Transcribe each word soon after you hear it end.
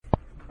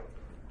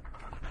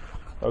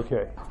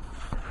Okay.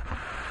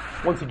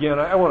 Once again,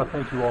 I want to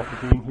thank you all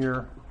for being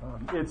here.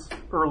 It's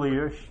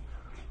early-ish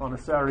on a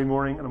Saturday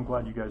morning, and I'm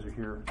glad you guys are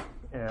here.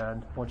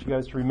 And I want you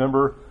guys to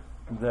remember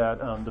that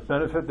the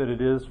benefit that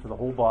it is for the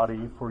whole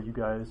body for you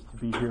guys to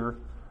be here.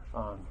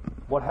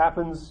 What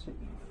happens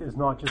is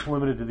not just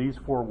limited to these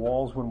four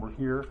walls when we're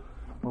here.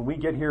 When we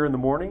get here in the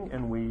morning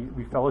and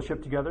we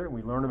fellowship together, and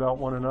we learn about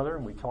one another,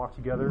 and we talk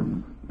together,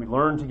 we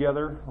learn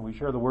together, and we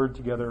share the word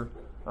together,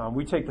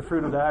 we take the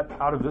fruit of that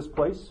out of this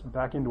place,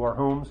 back into our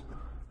homes,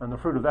 and the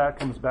fruit of that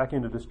comes back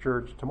into this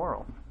church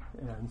tomorrow.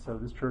 And so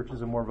this church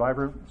is a more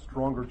vibrant,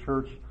 stronger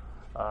church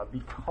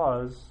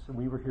because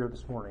we were here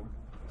this morning.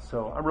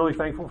 So I'm really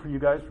thankful for you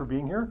guys for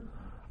being here.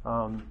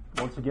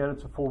 Once again,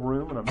 it's a full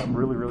room, and I'm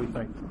really, really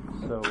thankful.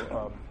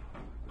 So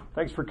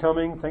thanks for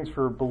coming. Thanks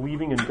for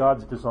believing in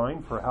God's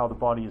design for how the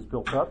body is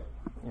built up,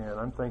 and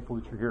I'm thankful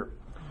that you're here.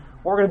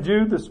 What we're going to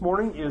do this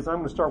morning is I'm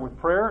going to start with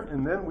prayer,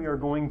 and then we are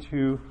going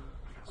to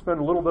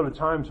spend a little bit of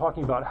time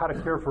talking about how to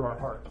care for our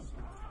hearts.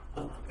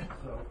 So,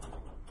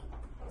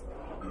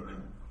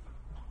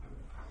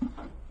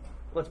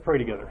 let's pray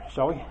together,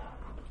 shall we?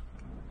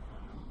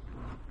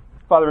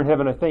 Father in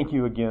heaven, I thank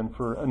you again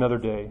for another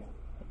day.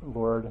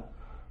 Lord,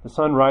 the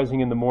sun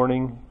rising in the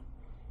morning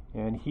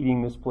and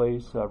heating this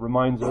place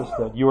reminds us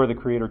that you are the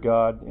Creator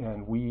God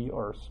and we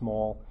are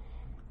small.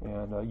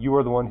 And you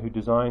are the one who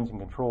designs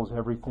and controls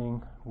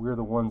everything. We're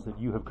the ones that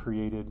you have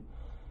created,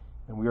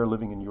 and we are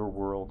living in your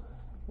world.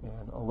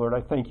 And Lord,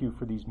 I thank you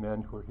for these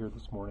men who are here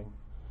this morning.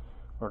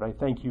 Lord, I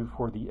thank you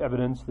for the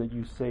evidence that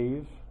you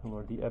save. And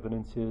Lord, the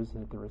evidence is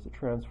that there is a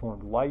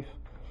transformed life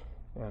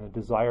and a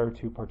desire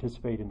to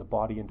participate in the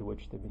body into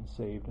which they've been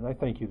saved. And I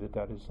thank you that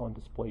that is on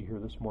display here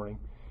this morning.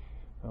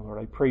 Lord,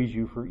 I praise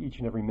you for each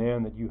and every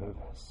man that you have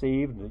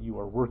saved, that you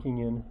are working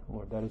in.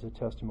 Lord, that is a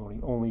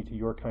testimony only to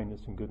your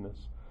kindness and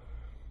goodness.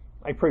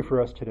 I pray for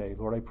us today.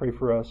 Lord, I pray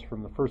for us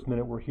from the first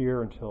minute we're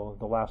here until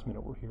the last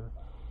minute we're here,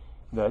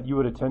 that you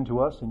would attend to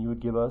us and you would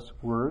give us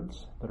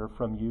words that are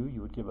from you.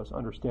 You would give us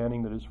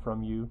understanding that is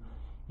from you.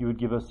 You would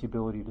give us the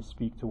ability to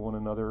speak to one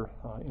another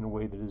in a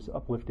way that is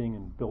uplifting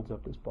and builds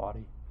up this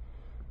body.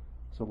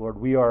 So, Lord,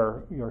 we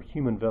are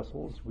human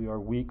vessels. We are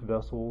weak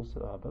vessels,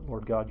 but,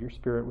 Lord God, your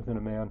spirit within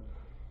a man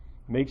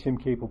makes him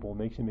capable,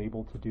 makes him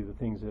able to do the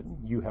things that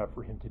you have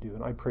for him to do.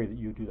 And I pray that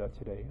you do that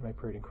today. And I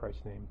pray it in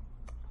Christ's name.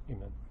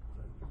 Amen.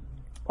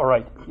 All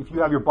right. If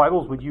you have your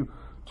Bibles, would you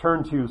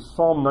turn to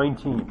Psalm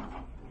 19?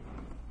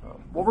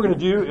 What we're going to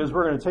do is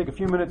we're going to take a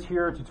few minutes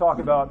here to talk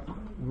about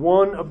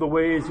one of the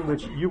ways in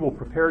which you will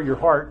prepare your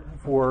heart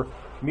for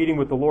meeting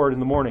with the Lord in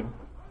the morning,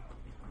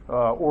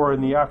 or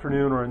in the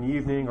afternoon, or in the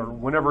evening, or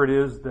whenever it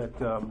is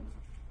that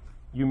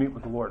you meet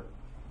with the Lord.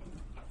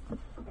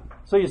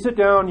 So you sit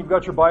down, you've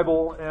got your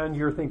Bible, and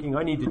you're thinking,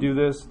 I need to do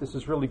this. This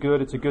is really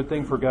good. It's a good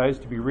thing for guys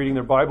to be reading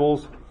their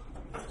Bibles.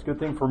 It's a good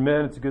thing for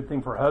men. It's a good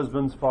thing for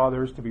husbands,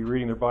 fathers to be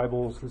reading their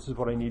Bibles. This is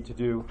what I need to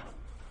do.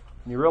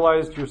 And you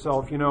realize to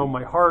yourself,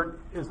 my heart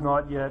is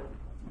not yet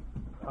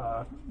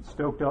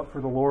stoked up for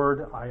the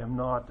Lord. I am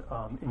not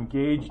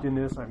engaged in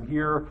this. I'm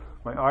here.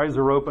 My eyes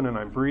are open and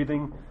I'm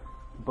breathing.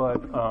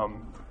 But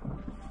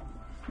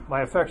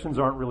my affections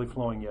aren't really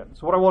flowing yet.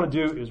 So what I want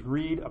to do is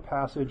read a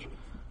passage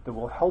that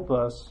will help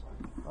us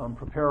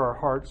prepare our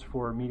hearts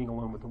for meeting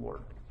alone with the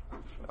Lord.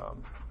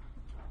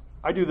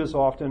 I do this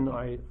often.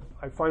 I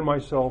find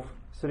myself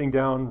sitting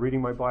down,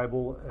 reading my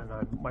Bible,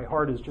 and my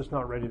heart is just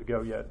not ready to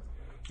go yet.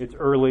 It's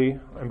early,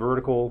 I'm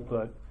vertical,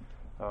 but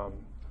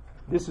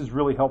this is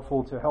really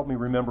helpful to help me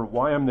remember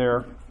why I'm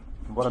there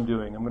and what I'm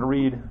doing. I'm going to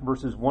read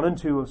verses 1 and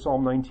 2 of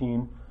Psalm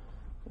 19,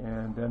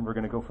 and then we're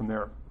going to go from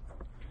there.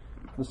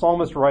 The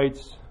psalmist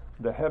writes,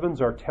 "The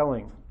heavens are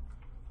telling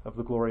of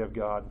the glory of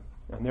God,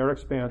 and their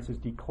expanse is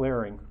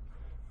declaring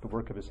the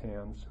work of his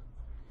hands.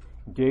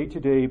 Day to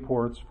day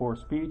pours forth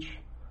speech,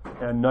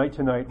 and night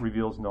to night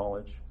reveals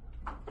knowledge."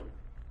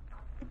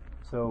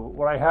 So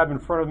what I have in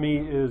front of me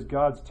is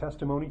God's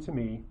testimony to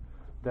me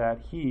that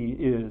he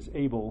is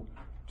able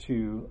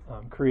to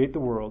create the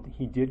world.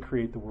 He did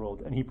create the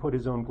world, and he put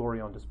his own glory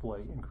on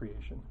display in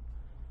creation.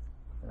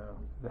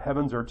 The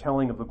heavens are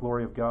telling of the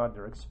glory of God.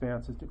 Their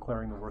expanse is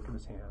declaring the work of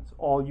his hands.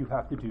 All you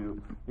have to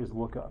do is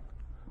look up.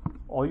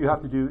 All you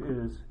have to do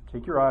is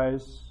take your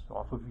eyes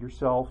off of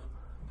yourself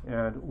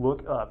and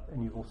look up,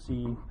 and you will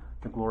see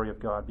the glory of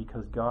God,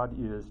 because God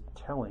is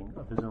telling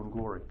of his own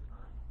glory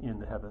in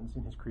the heavens,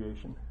 in his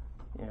creation.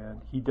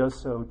 And he does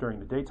so during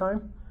the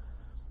daytime,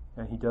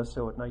 and he does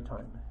so at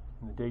nighttime.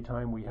 In the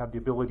daytime, we have the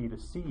ability to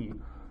see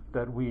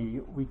that we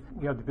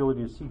have the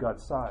ability to see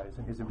God's size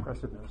and his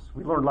impressiveness.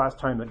 We learned last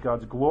time that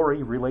God's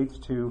glory relates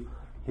to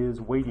his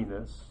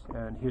weightiness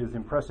and his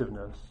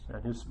impressiveness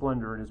and his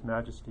splendor and his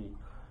majesty.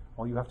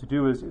 All you have to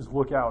do is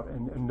look out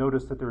and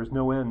notice that there is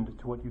no end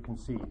to what you can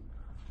see,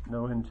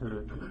 no end to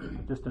the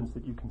distance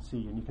that you can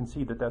see. And you can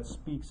see that that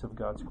speaks of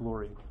God's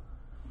glory.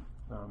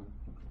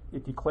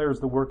 It declares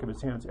the work of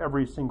his hands.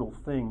 Every single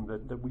thing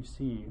that we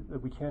see,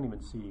 that we can't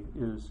even see,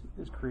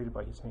 is created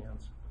by his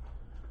hands.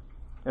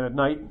 And at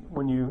night,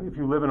 if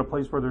you live in a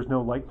place where there's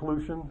no light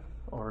pollution,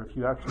 or if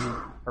you actually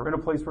are in a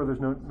place where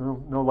there's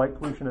no light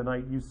pollution at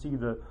night, you see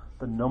the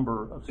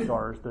number of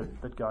stars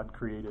that God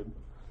created,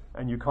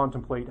 and you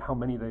contemplate how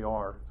many there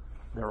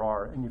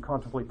are, and you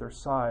contemplate their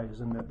size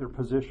and their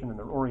position and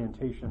their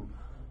orientation,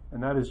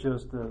 and that is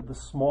just the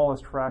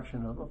smallest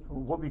fraction of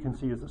what we can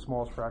see is the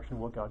smallest fraction of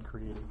what God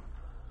created.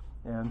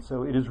 And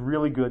so it is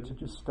really good to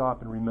just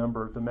stop and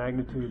remember the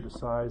magnitude, the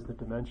size, the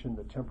dimension,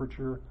 the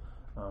temperature,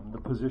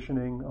 the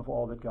positioning of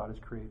all that God has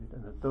created,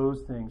 and that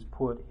those things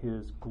put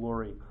His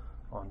glory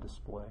on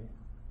display.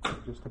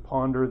 Just to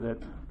ponder that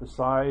the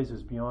size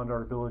is beyond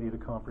our ability to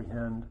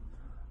comprehend,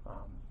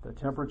 the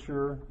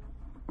temperature,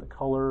 the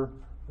color,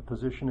 the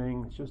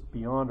positioning, it's just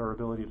beyond our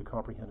ability to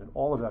comprehend. And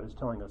all of that is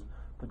telling us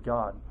that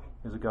God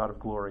is a God of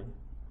glory.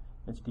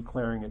 It's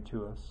declaring it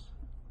to us.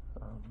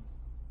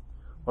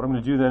 What I'm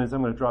going to do then is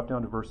I'm going to drop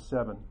down to verse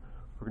 7.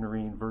 We're going to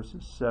read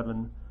verses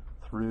 7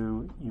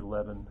 through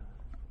 11.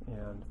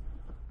 And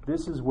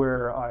this is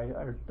where I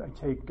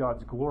take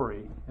God's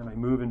glory and I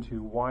move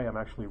into why I'm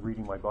actually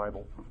reading my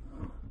Bible.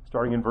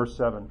 Starting in verse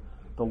 7.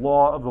 The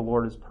law of the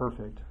Lord is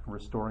perfect,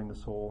 restoring the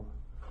soul.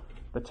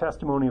 The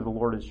testimony of the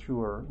Lord is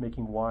sure,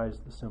 making wise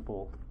the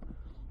simple.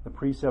 The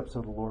precepts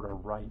of the Lord are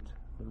right,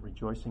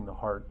 rejoicing the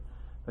heart.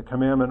 The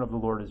commandment of the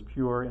Lord is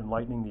pure,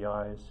 enlightening the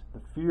eyes.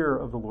 The fear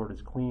of the Lord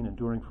is clean,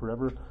 enduring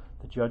forever.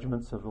 The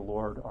judgments of the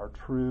Lord are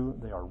true.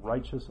 They are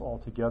righteous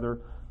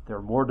altogether. They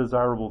are more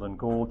desirable than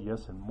gold,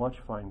 yes, and much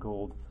fine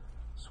gold.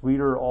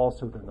 Sweeter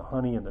also than the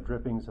honey and the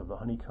drippings of the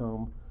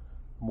honeycomb.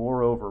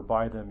 Moreover,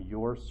 by them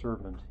your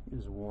servant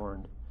is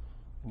warned.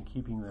 In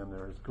keeping them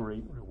there is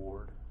great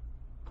reward.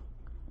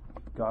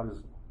 God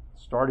is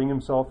starting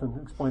himself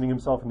and explaining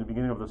himself in the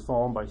beginning of the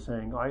psalm by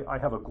saying, I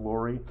have a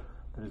glory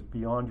that is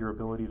beyond your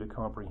ability to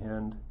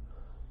comprehend.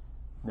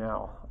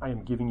 Now, I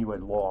am giving you a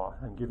law.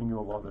 I'm giving you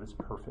a law that is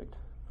perfect.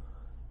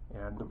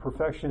 And the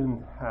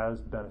perfection has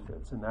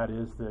benefits, and that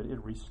is that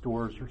it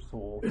restores your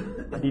soul.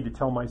 I need to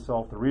tell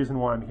myself the reason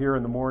why I'm here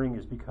in the morning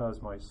is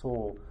because my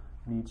soul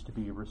needs to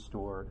be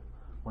restored.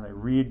 When I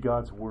read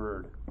God's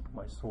word,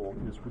 my soul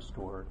is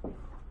restored.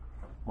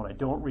 When I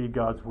don't read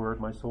God's word,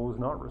 my soul is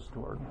not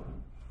restored.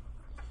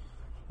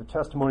 The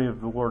testimony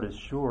of the Lord is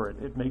sure.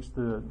 It makes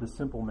the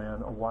simple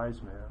man a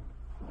wise man.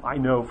 I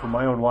know from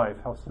my own life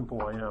how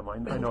simple I am.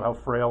 I know how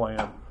frail I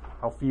am,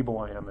 how feeble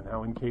I am, and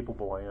how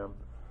incapable I am.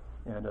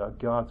 And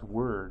God's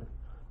word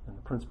and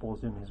the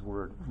principles in his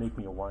word make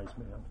me a wise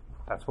man.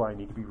 That's why I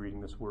need to be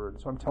reading this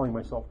word. So I'm telling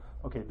myself,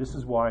 okay, this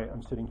is why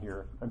I'm sitting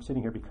here. I'm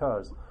sitting here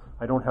because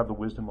I don't have the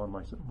wisdom on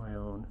my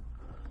own.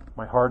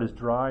 My heart is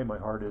dry. My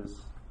heart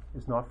is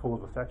not full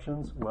of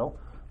affections. Well,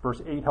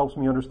 verse 8 helps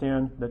me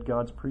understand that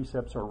God's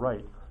precepts are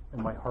right,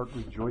 and my heart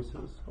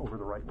rejoices over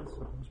the rightness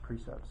of those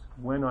precepts.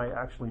 When I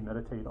actually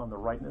meditate on the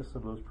rightness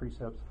of those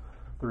precepts,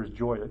 there is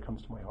joy that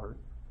comes to my heart.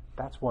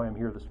 That's why I'm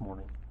here this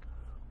morning.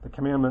 The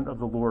commandment of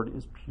the Lord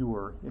is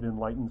pure. It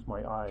enlightens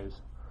my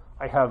eyes.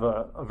 I have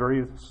a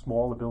very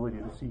small ability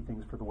to see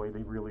things for the way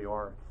they really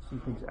are, see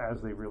things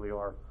as they really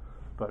are.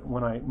 But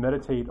when I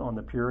meditate on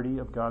the purity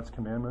of God's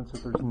commandments,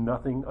 that there's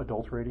nothing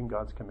adulterating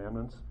God's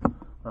commandments,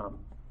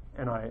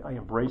 and I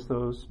embrace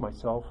those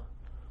myself,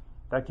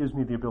 that gives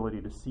me the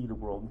ability to see the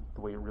world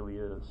the way it really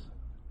is.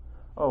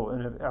 Oh,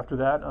 and after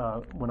that,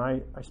 when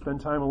I spend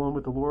time alone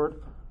with the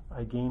Lord,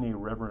 I gain a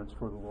reverence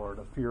for the Lord,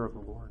 a fear of the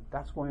Lord.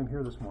 That's why I'm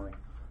here this morning.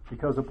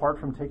 Because apart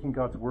from taking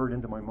God's word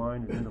into my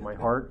mind and into my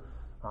heart,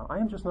 I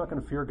am just not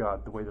going to fear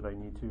God the way that I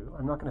need to.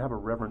 I'm not going to have a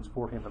reverence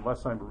for him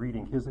unless I'm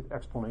reading his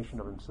explanation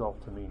of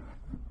himself to me.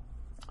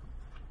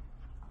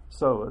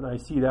 So and I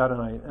see that,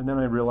 and then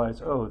I realize,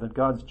 that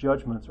God's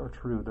judgments are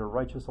true. They're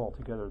righteous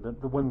altogether.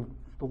 That when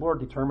the Lord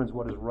determines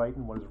what is right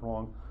and what is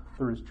wrong,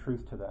 there is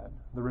truth to that.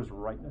 There is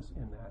rightness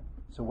in that.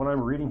 So when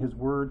I'm reading his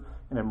word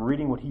and I'm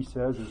reading what he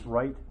says is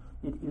right,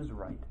 it is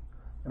right.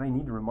 And I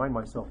need to remind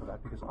myself of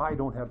that because I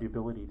don't have the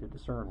ability to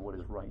discern what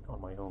is right on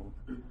my own.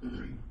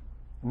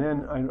 And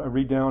then I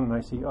read down and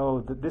I see,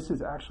 that this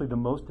is actually the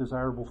most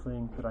desirable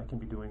thing that I can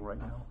be doing right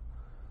now.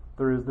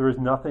 There is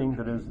nothing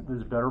that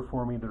is better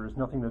for me. There is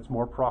nothing that's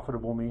more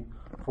profitable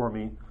for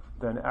me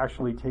than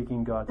actually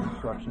taking God's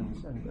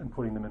instructions and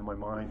putting them in my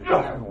mind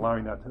and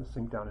allowing that to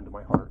sink down into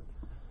my heart.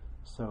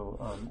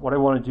 So what I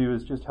want to do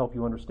is just help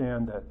you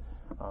understand that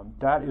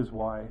that is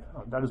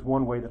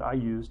one way that I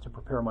use to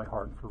prepare my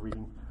heart for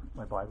reading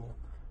my Bible.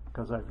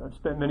 Because I've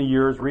spent many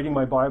years reading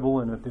my Bible,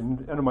 and at the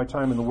end of my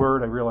time in the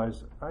Word, I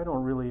realized I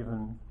don't really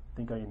even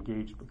think I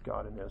engaged with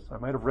God in this. I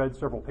might have read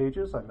several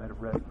pages, I might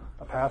have read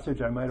a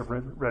passage, I might have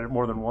read it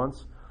more than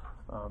once,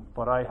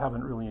 but I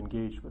haven't really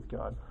engaged with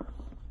God.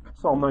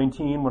 Psalm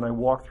 19, when I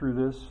walk through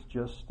this,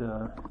 just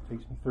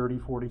takes me 30,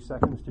 40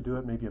 seconds to do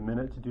it, maybe a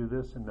minute to do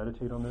this and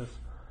meditate on this.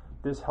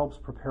 This helps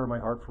prepare my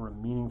heart for a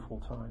meaningful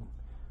time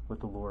with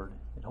the Lord.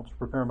 It helps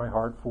prepare my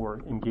heart for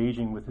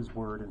engaging with his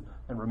word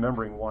and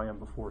remembering why I'm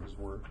before his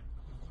word.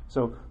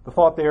 So the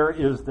thought there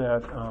is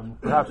that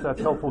perhaps that's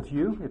helpful to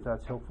you. If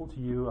that's helpful to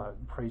you,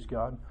 praise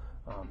God.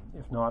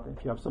 If not,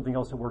 if you have something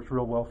else that works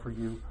real well for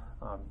you,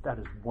 that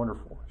is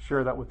wonderful.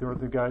 Share that with the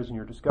other guys in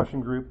your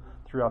discussion group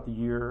throughout the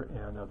year.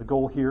 And the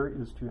goal here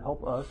is to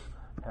help us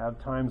have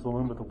times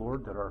alone with the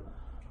Lord that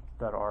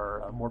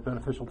are more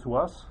beneficial to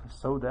us,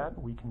 so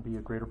that we can be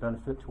a greater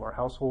benefit to our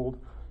household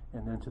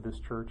and then to this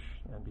church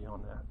and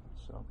beyond that.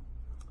 So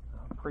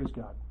praise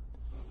God.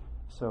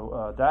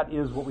 So that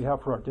is what we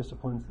have for our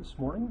disciplines this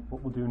morning.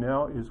 What we'll do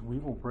now is we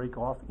will break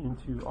off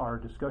into our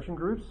discussion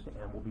groups,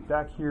 and we'll be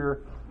back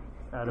here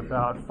at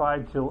about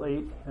 5 till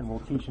 8, and we'll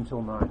teach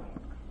until 9.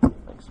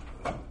 Thanks.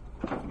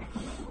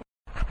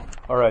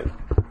 All right.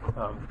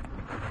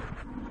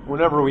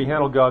 Whenever we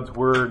handle God's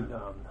Word,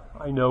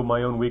 I know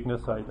my own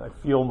weakness. I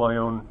feel my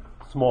own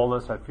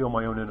smallness. I feel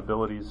my own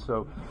inabilities.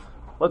 So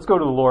let's go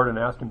to the Lord and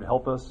ask Him to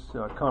help us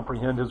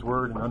comprehend His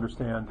Word and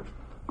understand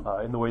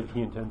in the way that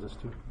He intends us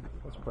to.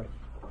 Let's pray.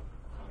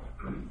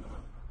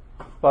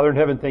 Father in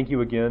heaven, thank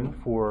you again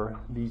for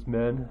these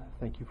men.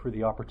 Thank you for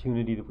the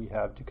opportunity that we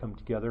have to come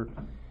together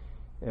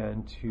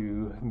and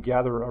to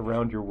gather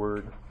around your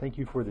word. Thank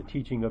you for the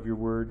teaching of your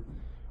word,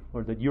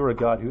 Lord, that you're a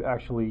God who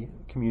actually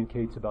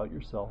communicates about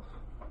yourself.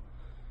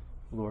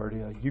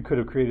 Lord, you could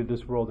have created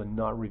this world and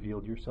not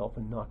revealed yourself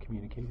and not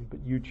communicated, but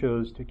you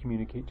chose to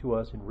communicate to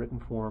us in written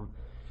form,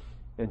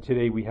 and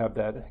today we have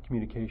that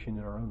communication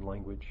in our own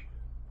language.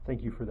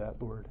 Thank you for that,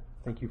 Lord.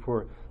 Thank you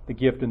for the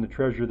gift and the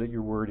treasure that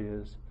your word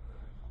is.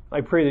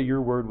 I pray that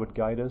your word would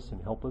guide us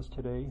and help us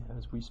today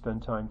as we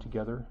spend time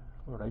together.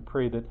 Lord, I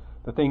pray that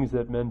the things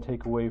that men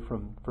take away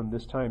from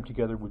this time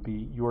together would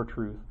be your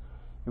truth.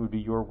 It would be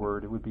your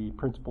word. It would be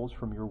principles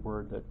from your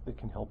word that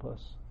can help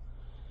us.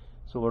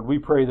 So, Lord, we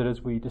pray that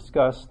as we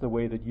discuss the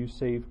way that you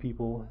save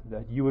people,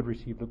 that you would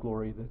receive the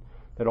glory,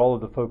 that all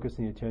of the focus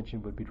and the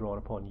attention would be drawn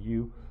upon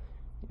you.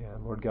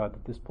 And, Lord God,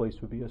 that this place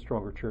would be a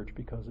stronger church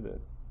because of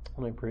it.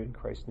 And I pray in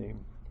Christ's name.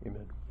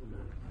 Amen.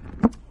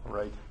 All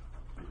right.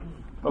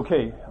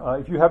 Okay,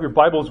 if you have your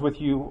Bibles with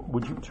you,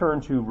 would you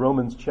turn to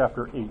Romans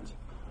chapter 8?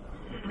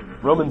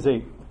 Romans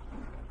 8.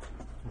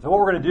 So what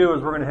we're going to do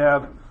is we're going to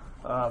have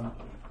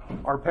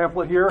our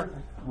pamphlet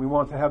here. We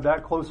want to have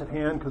that close at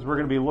hand because we're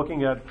going to be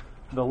looking at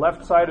the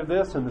left side of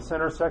this and the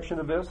center section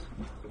of this.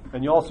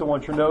 And you also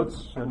want your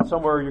notes, and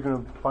somewhere you're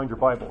going to find your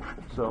Bible.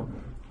 So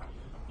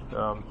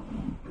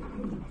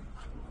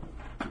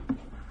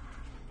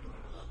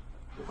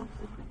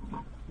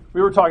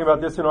we were talking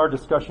about this in our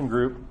discussion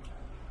group.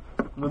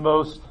 The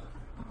most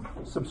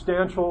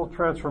substantial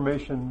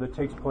transformation that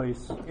takes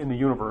place in the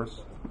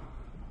universe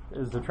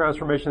is the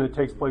transformation that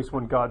takes place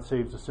when God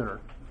saves a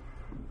sinner.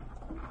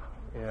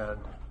 And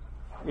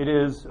it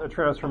is a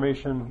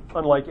transformation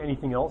unlike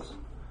anything else,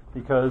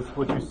 because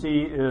what you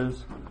see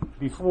is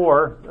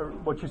before, or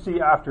what you see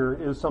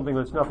after is something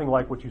that's nothing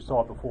like what you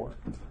saw before.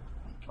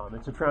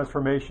 It's a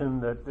transformation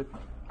that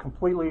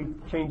completely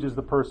changes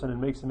the person and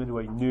makes them into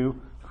a new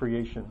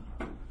creation.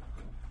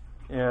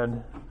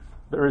 And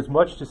there is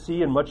much to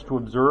see and much to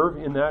observe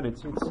in that.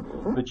 It's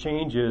the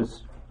change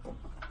is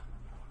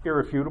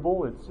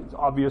irrefutable. It's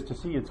obvious to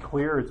see. It's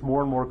clear. It's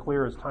more and more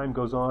clear as time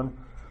goes on.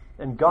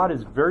 And God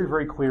is very,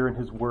 very clear in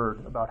His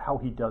Word about how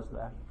He does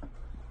that.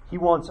 He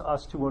wants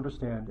us to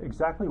understand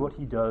exactly what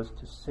He does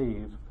to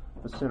save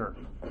the sinner.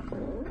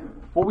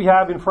 What we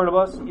have in front of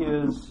us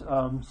is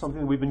something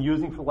that we've been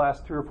using for the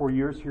last 3 or 4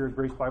 years here at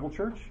Grace Bible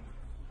Church.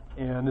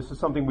 And this is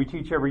something we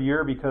teach every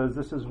year because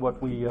this is what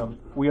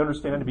we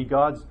understand to be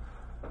God's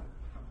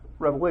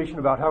revelation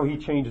about how He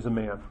changes a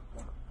man.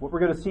 What we're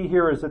going to see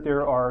here is that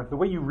the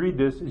way you read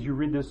this is you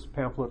read this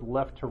pamphlet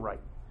left to right,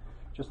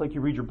 just like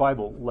you read your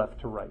Bible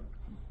left to right.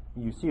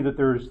 You see that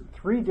there's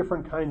 3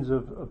 different kinds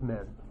of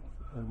men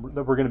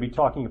that we're going to be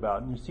talking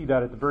about. And you see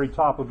that at the very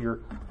top of your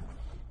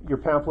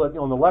pamphlet.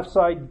 On the left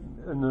side,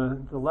 in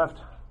the left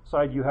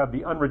side, you have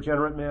the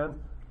unregenerate man.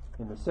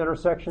 In the center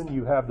section,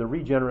 you have the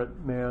regenerate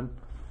man.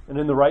 And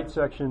in the right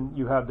section,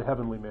 you have the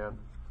heavenly man.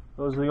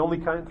 Those are the only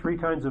 3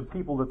 kinds of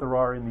people that there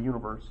are in the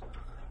universe.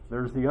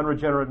 There's the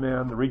unregenerate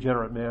man, the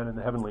regenerate man, and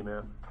the heavenly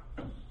man.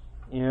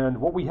 And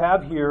what we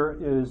have here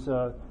is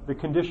the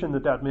condition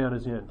that man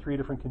is in, 3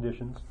 different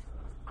conditions.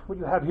 What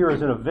you have here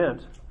is an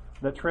event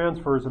that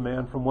transfers a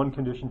man from one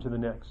condition to the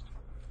next.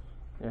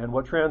 And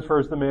what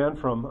transfers the man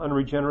from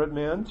unregenerate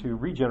man to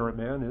regenerate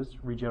man is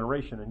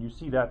regeneration. And you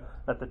see that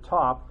at the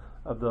top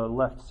of the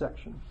left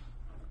section.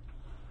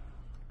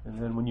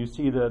 And then when you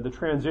see the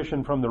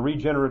transition from the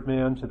regenerate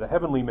man to the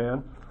heavenly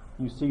man,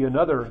 you see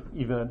another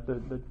event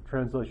that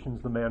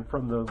transitions the man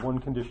from the one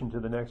condition to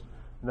the next,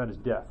 and that is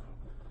death.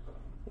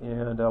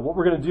 And what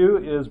we're going to do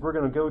is we're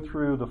going to go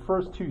through the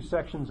first 2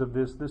 sections of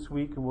this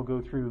week, and we'll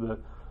go through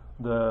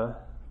the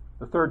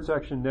third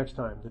section next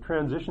time, the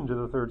transition to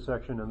the third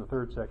section and the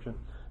third section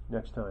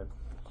next time.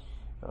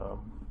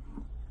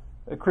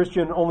 A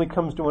Christian only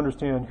comes to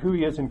understand who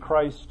he is in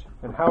Christ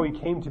and how he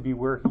came to be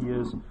where he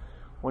is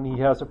when he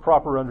has a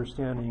proper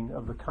understanding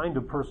of the kind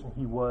of person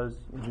he was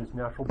in his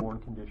natural-born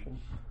condition.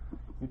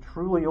 You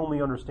truly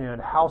only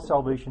understand how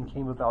salvation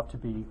came about to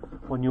be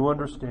when you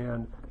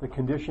understand the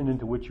condition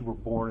into which you were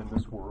born in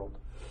this world.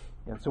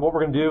 And so what we're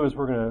going to do is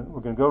we're going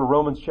to go to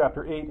Romans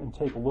chapter 8 and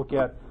take a look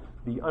at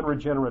the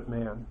unregenerate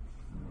man.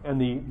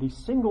 And the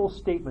single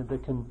statement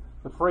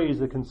the phrase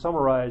that can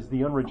summarize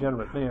the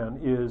unregenerate man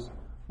is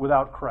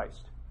without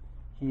Christ.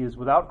 He is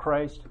without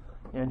Christ,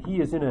 and he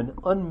is in an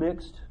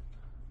unmixed,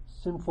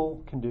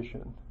 sinful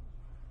condition.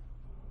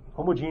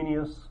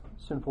 Homogeneous,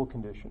 sinful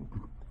condition.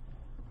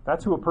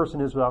 That's who a person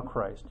is without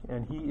Christ,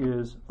 and he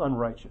is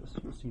unrighteous.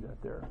 You'll see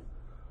that there.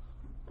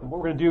 And what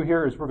we're going to do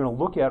here is we're going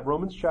to look at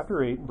Romans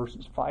chapter 8,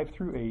 verses 5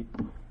 through 8,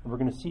 and we're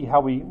going to see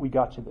how we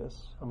got to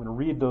this. I'm going to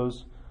read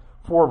those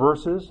 4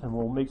 verses, and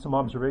we'll make some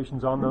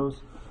observations on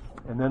those,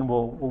 and then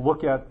we'll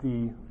look at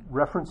the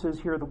references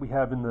here that we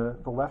have in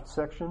the left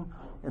section,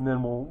 and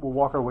then we'll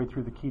walk our way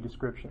through the key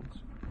descriptions.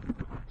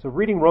 So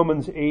reading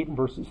Romans 8,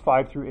 verses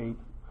 5 through 8.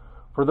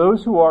 For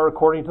those who are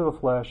according to the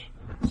flesh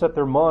set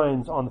their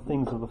minds on the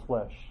things of the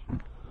flesh,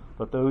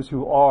 but those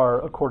who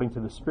are according to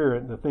the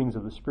Spirit, the things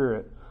of the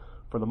Spirit.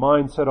 For the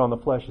mind set on the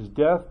flesh is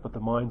death, but the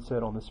mind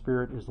set on the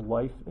Spirit is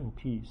life and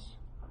peace.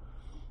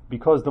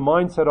 Because the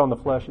mind set on the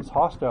flesh is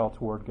hostile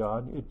toward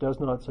God, it does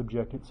not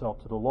subject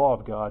itself to the law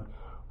of God,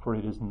 for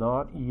it is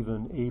not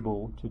even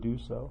able to do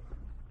so.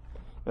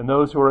 And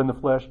those who are in the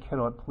flesh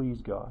cannot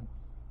please God.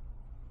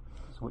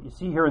 So what you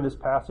see here in this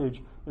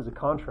passage is a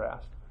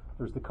contrast.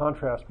 There's the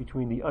contrast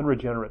between the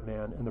unregenerate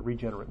man and the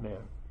regenerate man.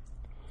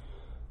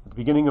 At the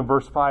beginning of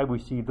verse 5, we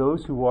see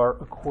those who are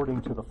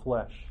according to the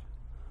flesh.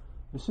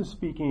 This is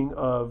speaking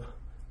of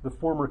the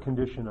former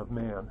condition of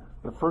man,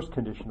 the first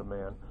condition of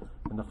man.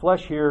 And the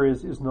flesh here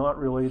is not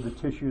really the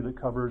tissue that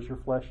covers your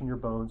flesh and your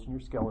bones and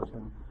your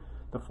skeleton.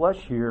 The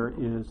flesh here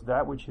is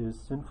that which is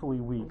sinfully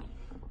weak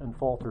and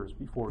falters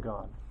before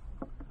God.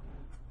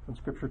 When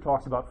Scripture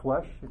talks about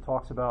flesh, it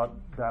talks about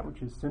that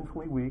which is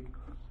sinfully weak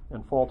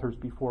and falters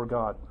before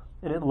God.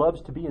 And it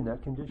loves to be in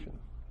that condition.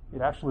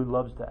 It actually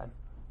loves that.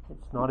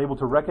 It's not able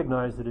to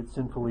recognize that it's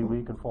sinfully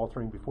weak and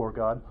faltering before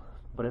God,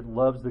 but it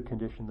loves the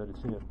condition that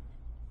it's in.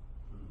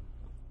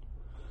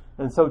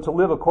 And so to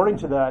live according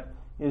to that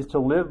is to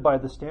live by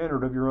the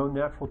standard of your own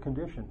natural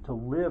condition, to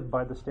live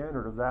by the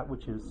standard of that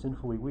which is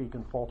sinfully weak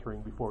and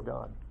faltering before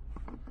God.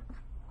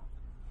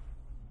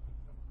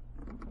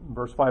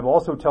 Verse 5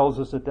 also tells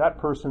us that that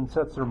person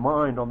sets their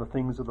mind on the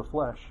things of the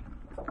flesh.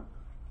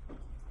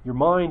 Your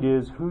mind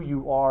is who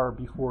you are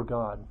before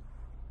God,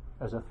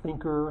 as a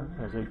thinker,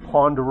 as a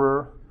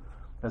ponderer,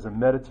 as a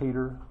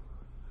meditator.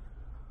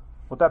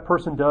 What that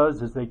person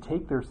does is they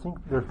take their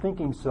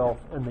thinking self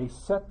and they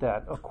set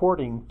that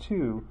according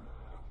to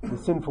the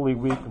sinfully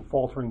weak and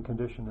faltering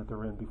condition that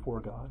they're in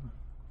before God.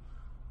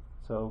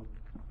 So,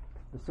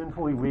 the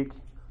sinfully weak,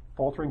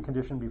 faltering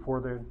condition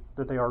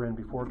that they are in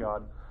before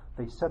God,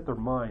 they set their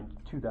mind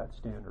to that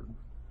standard.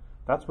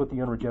 That's what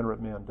the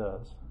unregenerate man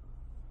does.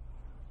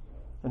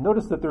 And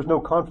notice that there's no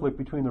conflict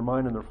between their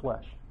mind and their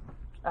flesh.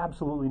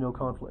 Absolutely no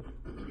conflict.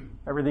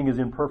 Everything is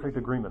in perfect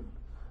agreement.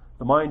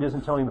 The mind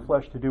isn't telling the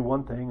flesh to do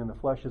one thing, and the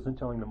flesh isn't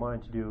telling the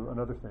mind to do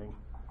another thing.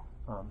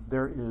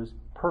 There is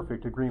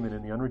perfect agreement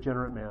in the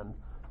unregenerate man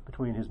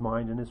between his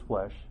mind and his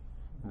flesh,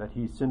 and that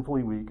he's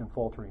sinfully weak and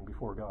faltering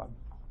before God.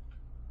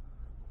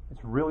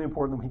 It's really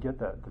important that we get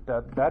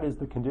that is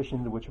the condition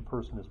into which a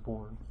person is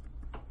born.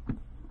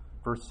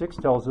 Verse 6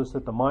 tells us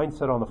that the mind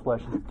set on the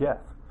flesh is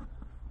death.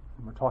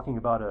 And we're talking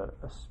about a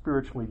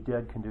spiritually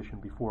dead condition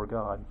before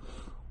God,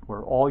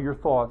 where all your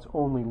thoughts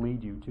only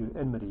lead you to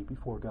enmity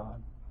before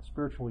God.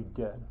 Spiritually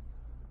dead,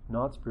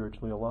 not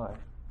spiritually alive.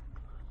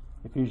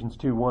 Ephesians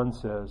 2:1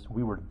 says,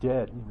 we were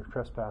dead in your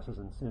trespasses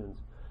and sins.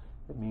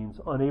 It means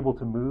unable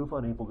to move,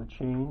 unable to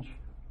change,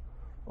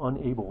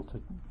 unable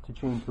to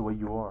change the way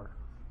you are.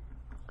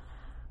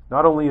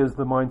 Not only is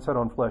the mind set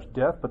on flesh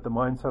death, but the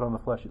mind set on the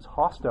flesh is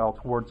hostile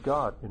towards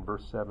God in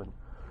verse 7.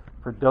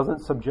 For it doesn't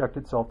subject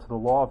itself to the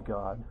law of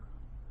God.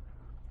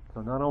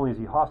 So not only is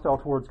he hostile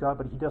towards God,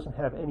 but he doesn't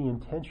have any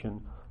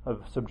intention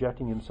of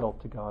subjecting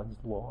himself to God's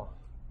law.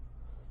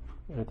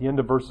 And at the end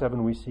of verse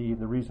 7 we see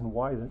the reason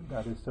why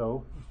that is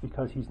so is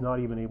because he's not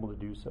even able to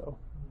do so.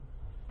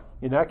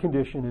 In that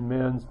condition, in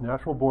man's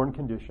natural born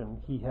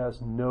condition, he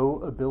has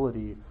no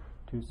ability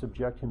to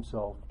subject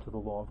himself to the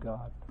law of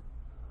God.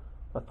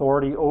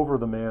 Authority over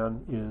the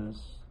man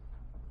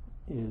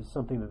is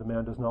something that the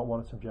man does not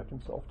want to subject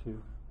himself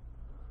to.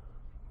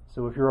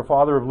 So if you're a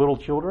father of little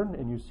children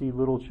and you see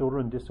little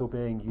children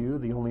disobeying you,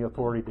 the only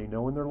authority they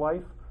know in their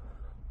life,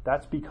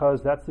 that's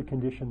because that's the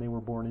condition they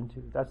were born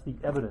into. That's the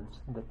evidence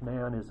that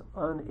man is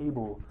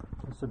unable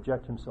to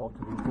subject himself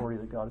to the authority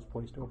that God has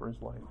placed over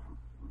his life.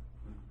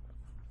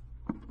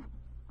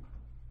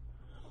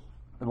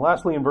 And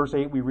lastly, in verse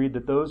 8, we read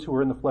that those who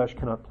are in the flesh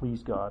cannot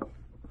please God.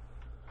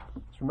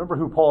 So remember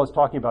who Paul is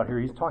talking about here.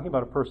 He's talking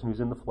about a person who's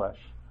in the flesh.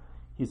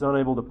 He's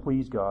unable to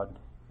please God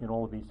in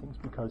all of these things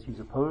because he's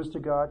opposed to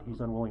God, he's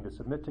unwilling to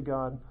submit to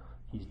God,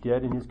 he's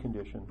dead in his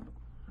condition.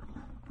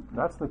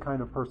 That's the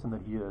kind of person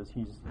that he is.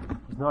 He's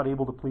not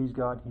able to please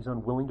God, he's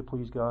unwilling to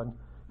please God,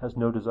 has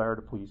no desire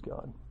to please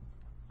God.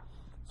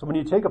 So when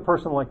you take a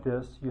person like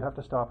this, you have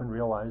to stop and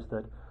realize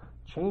that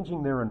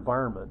changing their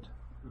environment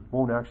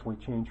won't actually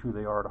change who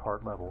they are at a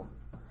heart level.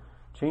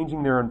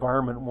 Changing their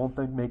environment won't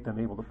make them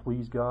able to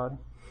please God.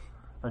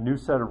 A new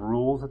set of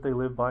rules that they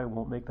live by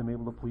won't make them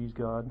able to please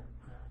God.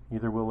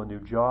 Neither will a new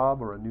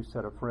job or a new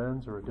set of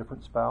friends or a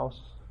different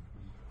spouse.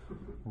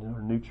 or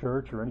a new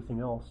church or anything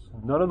else.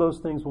 None of those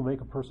things will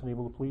make a person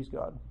able to please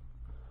God.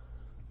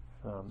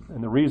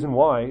 And the reason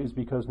why is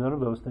because none of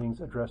those things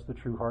address the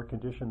true heart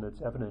condition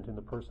that's evident in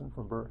the person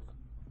from birth.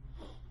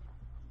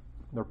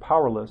 They're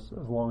powerless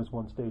as long as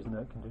one stays in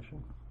that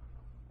condition.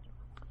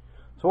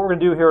 So what we're going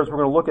to do here is we're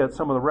going to look at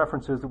some of the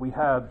references that we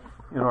have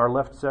in our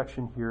left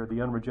section here,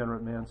 the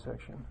unregenerate man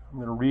section. I'm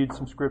going to read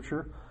some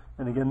scripture.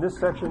 And again, this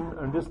section,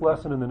 and this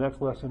lesson and the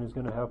next lesson is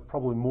going to have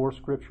probably more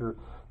scripture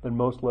than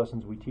most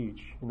lessons we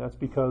teach. And that's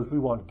because we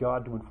want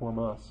God to inform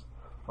us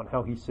on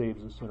how he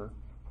saves a sinner.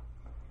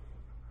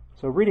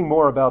 So reading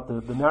more about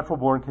the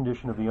natural-born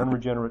condition of the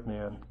unregenerate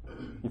man,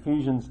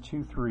 Ephesians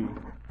 2:3.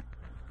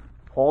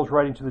 Paul's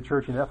writing to the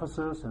church in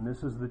Ephesus, and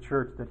this is the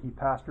church that he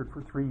pastored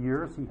for 3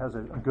 years. He has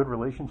a good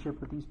relationship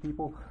with these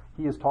people.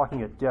 He is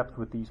talking at depth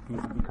with these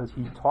people because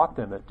he taught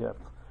them at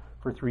depth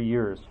for 3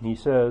 years. And he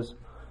says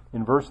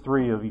in verse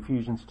 3 of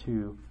Ephesians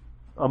 2,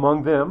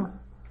 among them,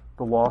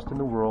 the lost in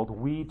the world,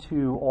 we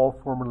too all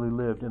formerly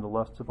lived in the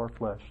lusts of our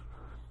flesh.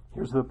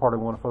 Here's the part I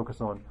want to focus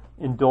on.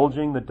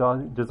 Indulging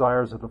the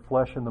desires of the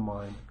flesh and the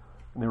mind,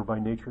 and they were by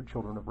nature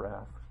children of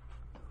wrath.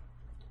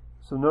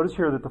 So notice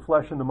here that the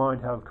flesh and the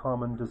mind have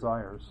common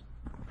desires.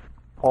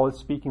 Paul is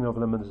speaking of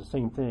them as the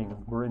same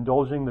thing. We're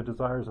indulging the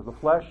desires of the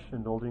flesh,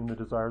 indulging the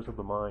desires of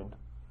the mind.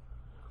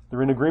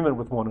 They're in agreement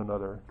with one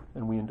another,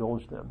 and we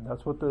indulge them.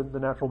 That's what the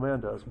natural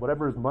man does.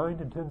 Whatever his mind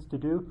intends to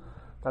do,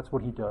 that's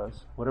what he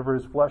does. Whatever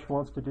his flesh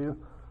wants to do,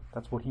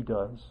 that's what he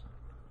does.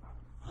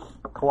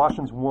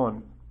 Colossians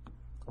 1,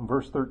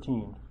 verse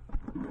 13.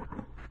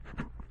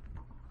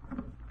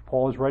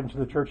 Paul is writing to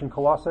the church in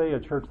Colossae, a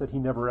church that he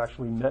never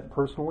actually met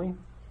personally.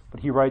 But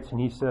he writes and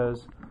he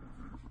says,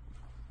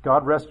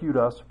 God rescued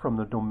us from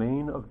the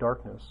domain of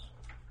darkness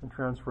and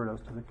transferred us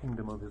to the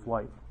kingdom of his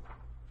light,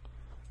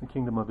 the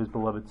kingdom of his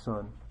beloved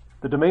Son.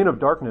 The domain of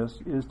darkness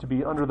is to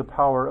be under the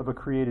power of a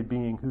created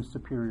being who's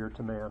superior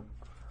to man.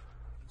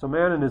 So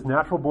man in his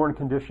natural-born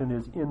condition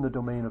is in the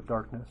domain of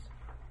darkness.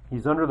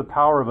 He's under the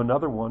power of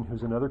another one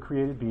who's another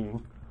created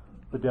being,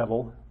 the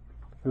devil,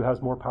 who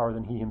has more power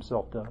than he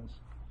himself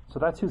does. So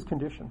that's his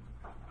condition.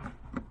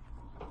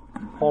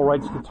 Paul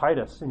writes to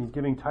Titus, and he's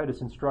giving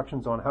Titus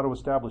instructions on how to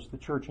establish the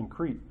church in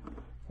Crete.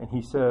 And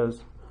he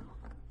says,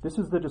 this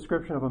is the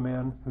description of a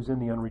man who's in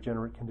the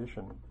unregenerate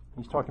condition.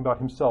 He's talking about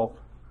himself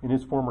in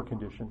his former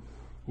condition.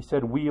 He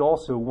said, we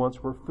also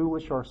once were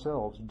foolish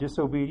ourselves,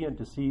 disobedient,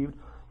 deceived,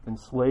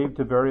 enslaved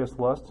to various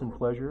lusts and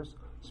pleasures,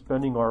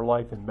 spending our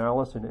life in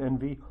malice and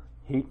envy,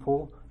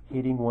 hateful,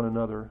 hating one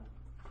another.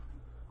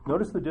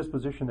 Notice the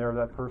disposition there of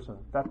that person.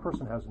 That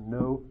person has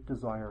no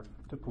desire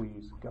to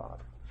please God.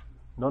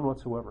 None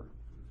whatsoever.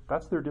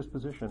 That's their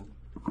disposition.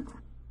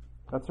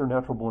 That's their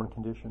natural-born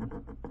condition.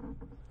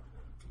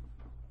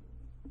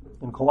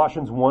 In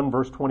Colossians 1,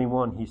 verse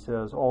 21, he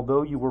says,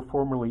 although you were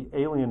formerly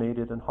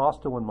alienated and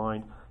hostile in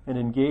mind and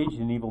engaged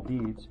in evil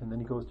deeds, and then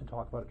he goes to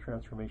talk about a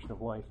transformation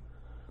of life.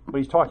 But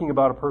he's talking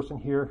about a person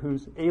here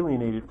who's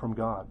alienated from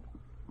God.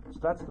 So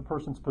that's the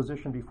person's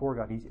position before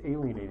God. He's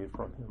alienated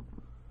from him.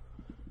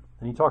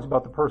 And he talks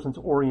about the person's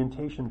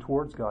orientation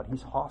towards God.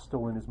 He's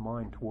hostile in his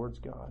mind towards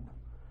God.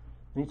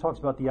 And he talks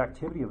about the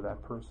activity of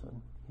that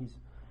person. He's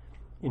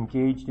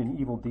engaged in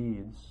evil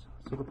deeds.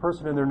 So the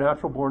person in their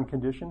natural-born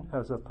condition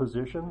has a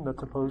position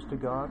that's opposed to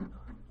God.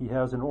 He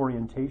has an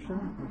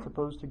orientation that's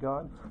opposed to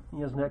God.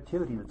 He has an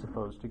activity that's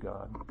opposed to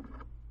God.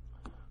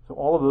 So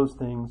all of those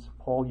things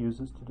Paul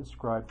uses to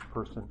describe the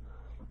person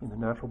in the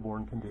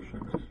natural-born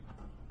condition.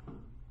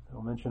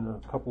 I'll mention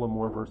a couple of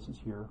more verses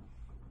here.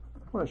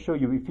 I want to show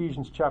you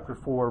Ephesians chapter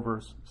 4,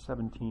 verse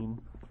 17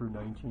 through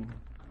 19.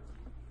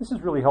 This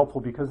is really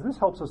helpful because this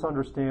helps us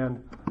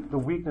understand the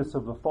weakness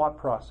of the thought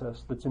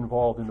process that's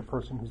involved in the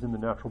person who's in the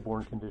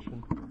natural-born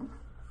condition.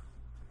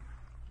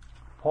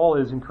 Paul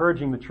is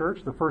encouraging the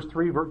church. The first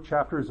 3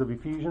 chapters of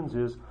Ephesians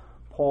is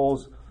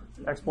Paul's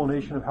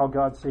explanation of how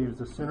God saves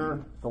the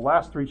sinner. The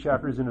last 3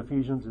 chapters in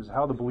Ephesians is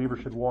how the believer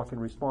should walk in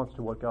response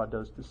to what God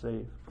does to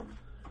save.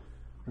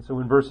 And so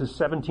in verses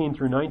 17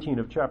 through 19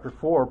 of chapter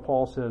 4,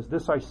 Paul says,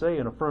 this I say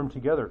and affirm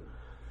together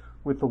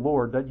with the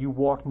Lord, that you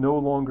walk no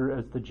longer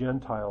as the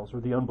Gentiles or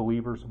the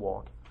unbelievers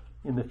walk,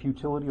 in the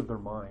futility of their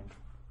mind.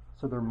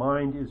 So their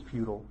mind is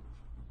futile.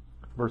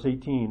 Verse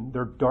 18,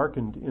 they're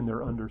darkened in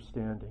their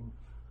understanding.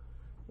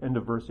 End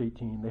of verse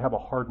 18, they have a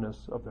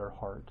hardness of their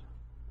heart.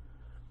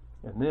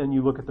 And then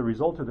you look at the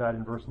result of that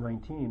in verse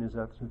 19, is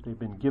that they've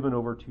been given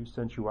over to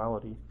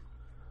sensuality.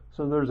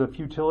 So there's a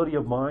futility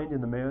of mind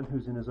in the man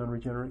who's in his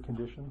unregenerate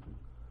condition.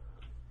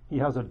 He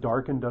has a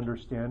darkened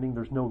understanding.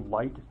 There's no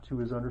light to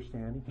his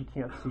understanding. He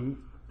can't see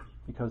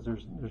because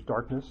there's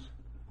darkness.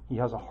 He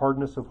has a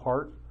hardness of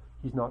heart.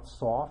 He's not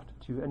soft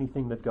to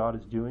anything that God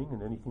is doing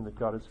and anything that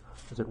God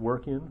is at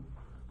work in.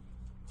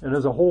 And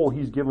as a whole,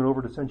 he's given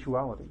over to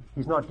sensuality.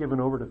 He's not given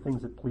over to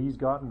things that please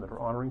God and that are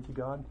honoring to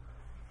God.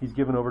 He's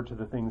given over to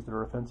the things that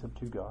are offensive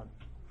to God.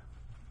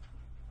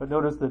 But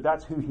notice that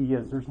that's who he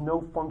is. There's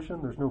no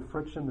function, there's no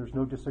friction, there's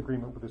no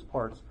disagreement with his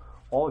parts.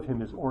 All of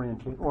him is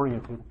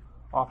oriented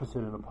opposite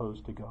and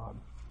opposed to God.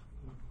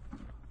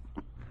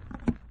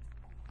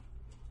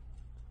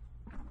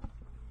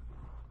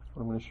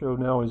 What I'm going to show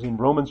now is in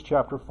Romans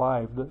chapter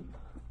 5,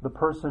 the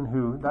person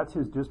who, that's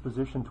his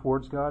disposition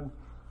towards God.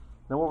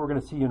 Now what we're going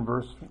to see in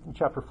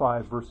chapter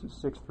 5, verses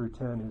 6 through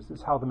 10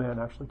 is how the man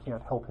actually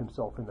can't help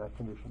himself in that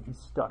condition. He's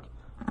stuck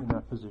in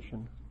that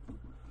position.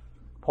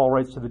 Paul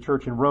writes to the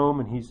church in Rome,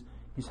 and he's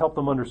helped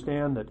them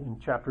understand that in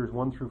chapters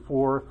 1 through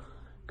 4,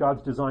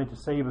 God's designed to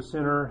save a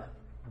sinner.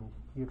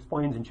 He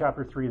explains in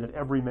chapter 3 that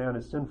every man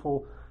is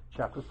sinful.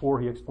 Chapter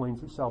 4, he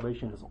explains that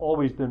salvation has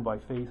always been by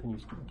faith, and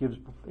he gives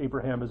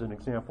Abraham as an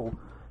example.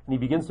 And he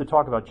begins to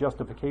talk about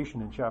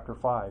justification in chapter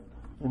 5.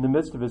 In the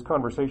midst of his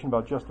conversation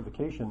about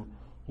justification,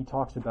 he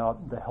talks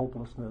about the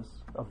helplessness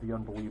of the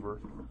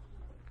unbeliever.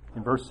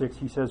 In verse 6,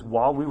 he says,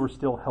 "While we were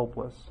still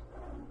helpless,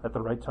 at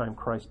the right time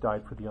Christ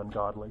died for the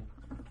ungodly."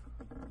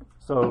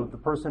 So the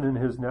person in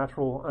his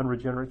natural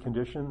unregenerate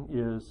condition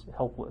is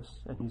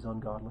helpless and he's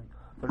ungodly.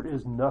 There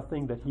is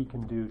nothing that he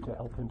can do to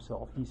help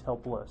himself. He's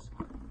helpless.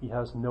 He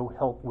has no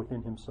help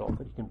within himself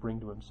that he can bring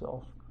to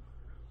himself.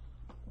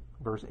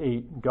 Verse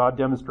 8, God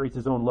demonstrates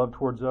his own love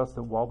towards us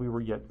that while we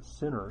were yet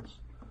sinners,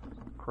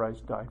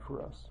 Christ died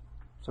for us.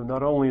 So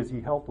not only is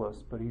he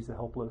helpless, but he's a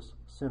helpless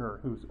sinner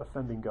who's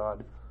offending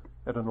God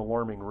at an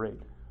alarming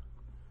rate.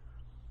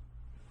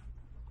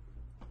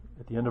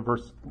 At the end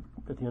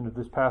of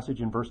this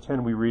passage in verse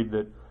 10, we read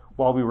that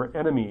while we were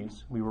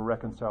enemies, we were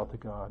reconciled to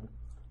God.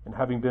 And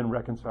having been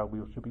reconciled, we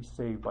shall be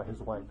saved by his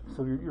life.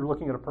 So you're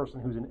looking at a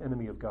person who's an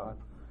enemy of God.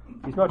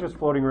 He's not just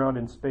floating around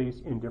in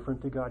space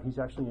indifferent to God. He's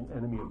actually an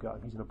enemy of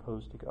God. He's an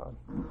opposed to God.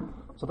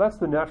 So that's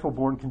the natural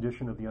born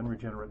condition of the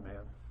unregenerate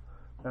man.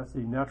 That's the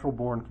natural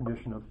born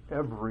condition of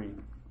every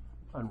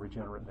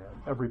unregenerate man.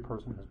 Every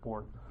person who's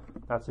born.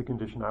 That's the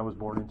condition I was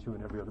born into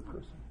and every other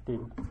person.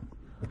 David.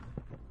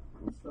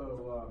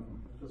 So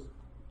just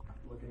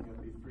looking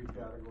at these three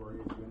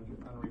categories,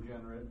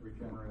 unregenerate,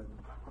 regenerate.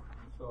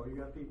 So you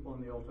got people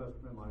in the Old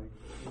Testament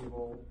like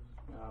Abel,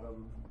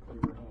 Adam,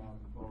 Abraham,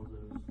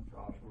 Moses,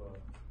 Joshua,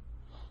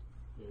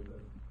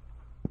 David.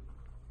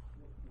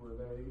 Were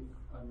they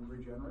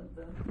unregenerate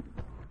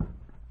then?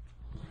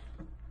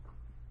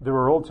 There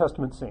were Old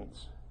Testament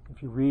saints.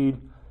 If you read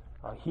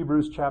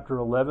Hebrews chapter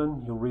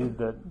 11, you'll read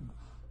that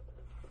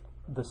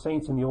the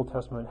saints in the Old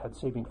Testament had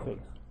saving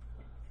faith.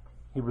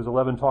 Hebrews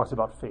 11 talks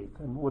about faith,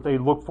 and what they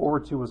looked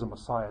forward to was a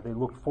Messiah. They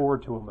looked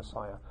forward to a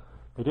Messiah.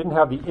 They didn't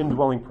have the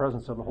indwelling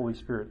presence of the Holy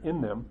Spirit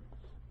in them,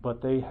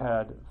 but they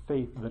had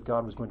faith that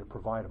God was going to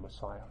provide a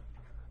Messiah.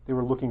 They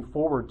were looking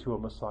forward to a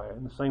Messiah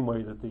in the same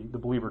way that the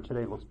believer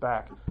today looks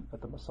back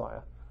at the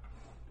Messiah.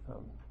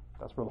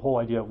 That's where the whole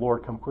idea of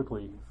Lord, come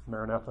quickly,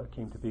 Maranatha,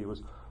 came to be,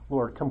 was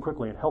Lord, come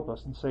quickly and help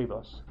us and save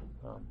us.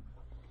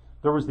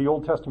 There was the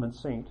Old Testament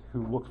saint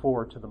who looked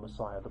forward to the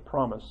Messiah, the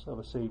promise of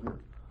a Savior.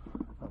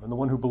 And the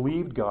one who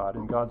believed God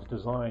and God's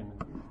design,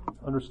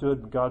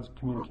 understood God's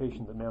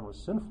communication that man was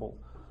sinful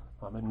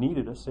and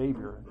needed a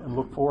Savior and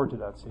looked forward to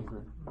that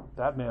Savior.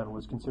 That man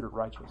was considered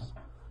righteous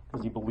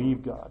because he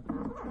believed God.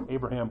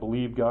 Abraham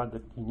believed God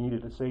that he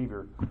needed a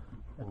Savior,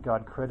 and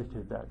God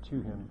credited that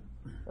to him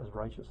as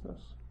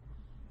righteousness.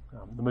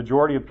 The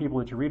majority of people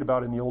that you read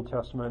about in the Old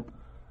Testament,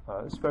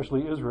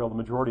 especially Israel, the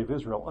majority of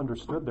Israel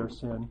understood their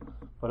sin,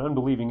 but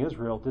unbelieving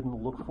Israel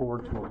didn't look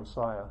forward to a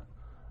Messiah.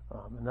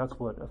 And that's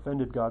what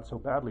offended God so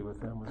badly with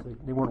them, was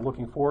they weren't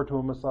looking forward to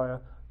a Messiah.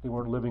 They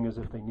weren't living as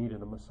if they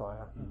needed a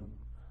Messiah.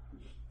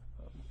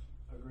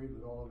 Agreed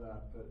with all of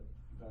that, but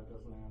that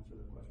doesn't answer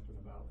the question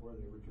about were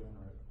they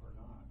regenerate or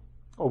not.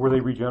 Oh, were they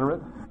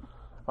regenerate?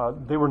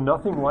 They were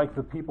nothing like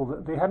the people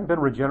they hadn't been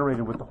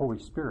regenerated with the Holy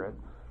Spirit,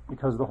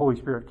 because the Holy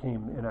Spirit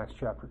came in Acts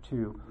chapter 2.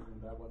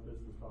 Isn't that what this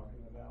is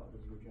talking about,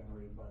 is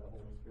regenerated by the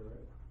Holy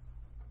Spirit?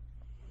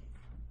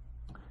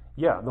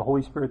 Yeah, the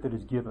Holy Spirit that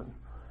is given.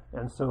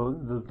 And so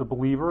the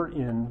believer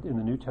in the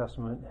New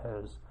Testament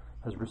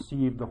has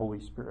received the Holy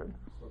Spirit.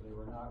 So they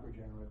were not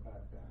regenerate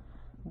back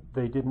then?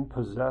 They didn't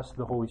possess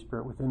the Holy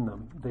Spirit within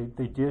them.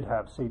 They did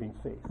have saving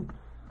faith.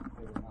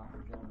 They were not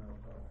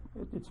regenerate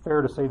though? It's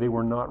fair to say they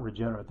were not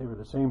regenerate. They were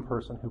the same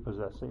person who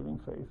possessed saving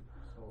faith.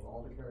 So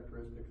all the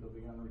characteristics of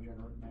the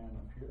unregenerate man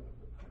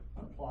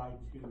apply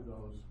to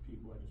those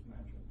people I just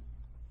mentioned?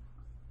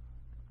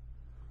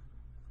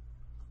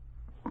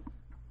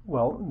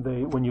 Well,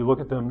 when you look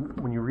at them,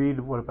 when you read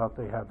what about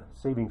they have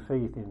saving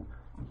faith in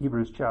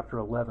Hebrews chapter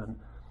 11,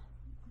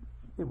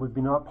 it would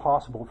be not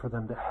possible for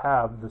them to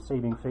have the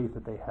saving faith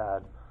that they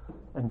had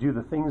and do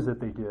the things that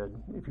they did,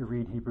 if you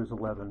read Hebrews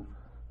 11,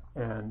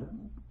 and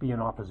be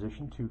in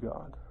opposition to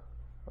God.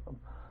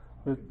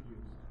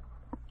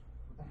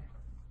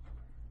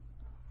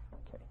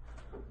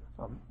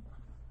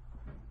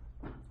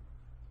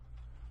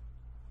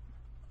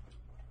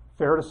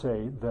 Fair to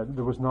say that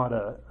there was not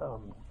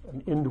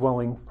an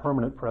indwelling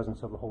permanent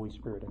presence of the Holy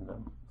Spirit in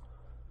them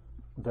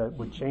that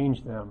would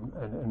change them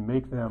and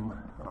make them,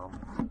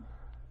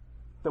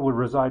 that would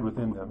reside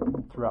within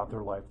them throughout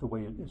their life, the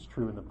way it is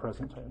true in the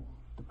present time,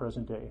 the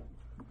present day,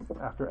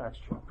 after Acts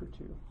chapter 2.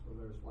 So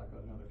there's like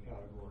another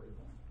category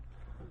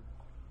then?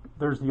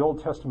 There's the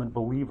Old Testament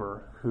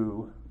believer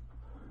who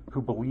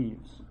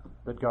believes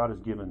that God has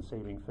given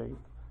saving faith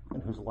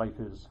and whose life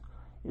is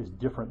is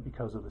different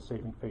because of the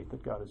saving faith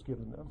that God has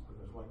given them. So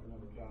there's like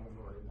another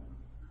category then.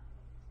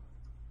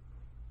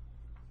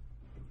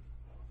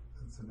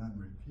 It's an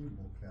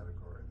unrepeatable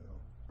category,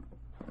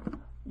 though.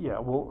 Yeah,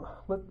 well,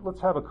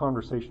 let's have a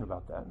conversation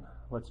about that.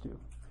 Let's do.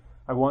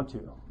 I want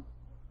to.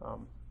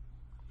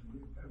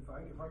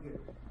 If I get,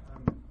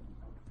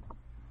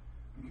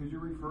 because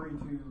you're referring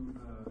to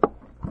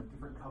a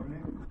different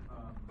covenant,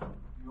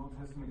 the Old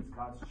Testament is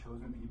God's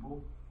chosen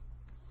people.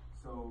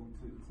 So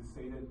to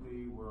say that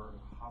they were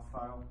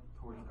hostile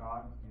towards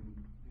God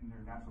in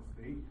their natural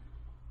state,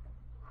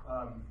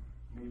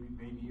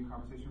 maybe a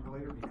conversation for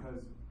later,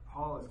 because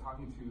Paul is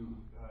talking to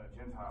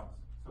Gentiles.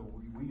 So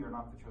we are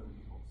not the chosen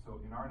people. So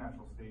in our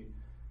natural state,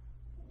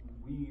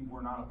 we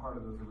were not a part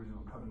of those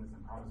original covenants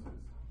and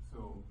promises.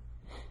 So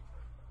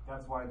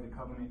that's why the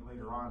covenant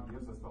later on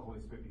gives us the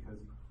Holy Spirit, because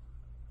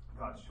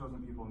God's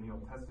chosen people in the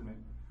Old Testament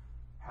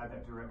had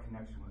that direct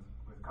connection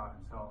with God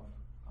himself.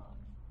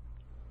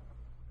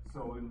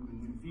 So in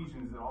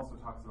Ephesians, it also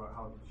talks about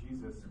how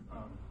Jesus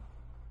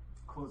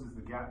closes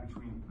the gap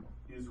between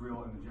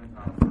Israel and the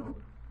Gentiles.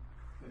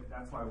 So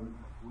that's why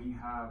we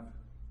have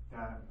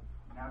that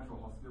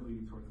natural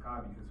hostility towards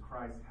God, because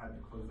Christ had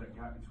to close that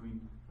gap between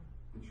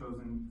the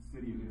chosen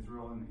city of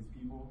Israel and his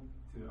people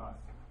to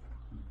us.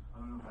 I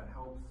don't know if that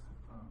helps,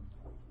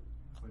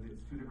 but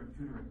it's two different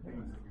things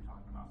that you're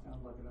talking about.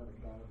 Sounds like another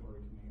category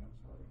to me. I'm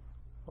sorry.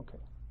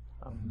 Okay.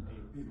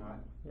 It's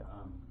not. Yeah.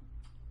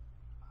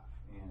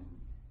 And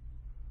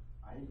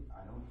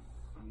I don't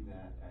see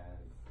that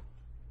as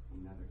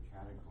another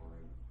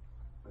category,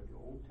 but the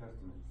Old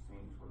Testament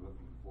saints were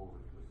looking forward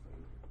to a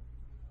Savior.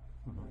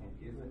 Mm-hmm. And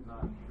is it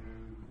not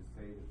true to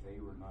say that they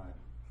were not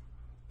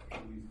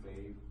truly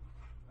saved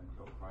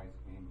until Christ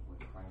came? When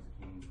Christ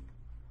came,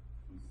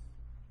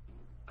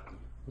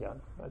 yeah,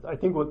 I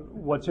think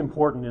what's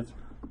important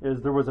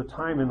is there was a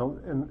time in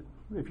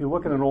if you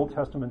look at an Old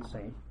Testament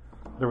saint,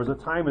 there was a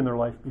time in their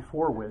life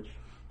before which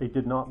they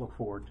did not look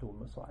forward to a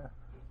Messiah.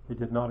 They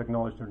did not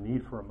acknowledge their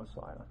need for a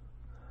Messiah.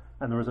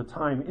 And there was a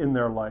time in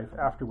their life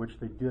after which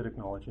they did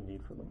acknowledge a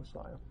need for the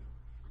Messiah.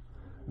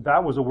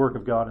 That was a work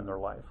of God in their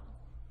life,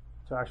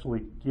 to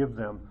actually give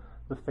them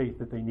the faith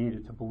that they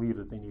needed to believe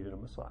that they needed a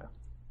Messiah.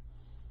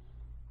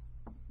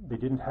 They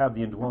didn't have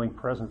the indwelling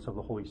presence of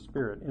the Holy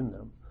Spirit in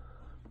them,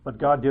 but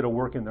God did a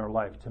work in their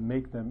life to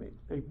make them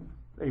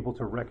able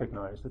to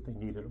recognize that they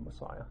needed a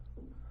Messiah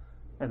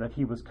and that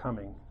he was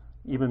coming,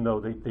 even though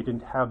they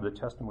didn't have the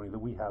testimony that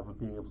we have of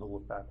being able to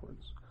look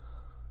backwards.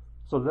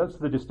 So that's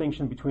the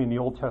distinction between the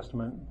Old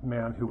Testament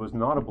man who was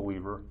not a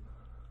believer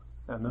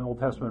and the Old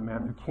Testament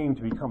man who came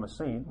to become a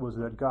saint, was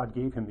that God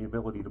gave him the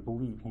ability to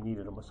believe he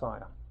needed a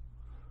Messiah.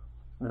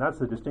 And that's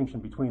the distinction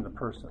between the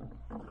person.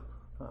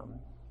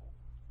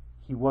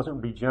 He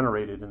wasn't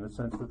regenerated in the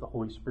sense that the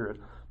Holy Spirit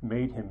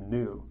made him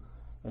new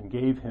and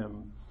gave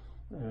him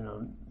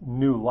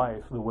new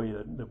life the way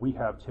that we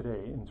have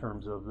today in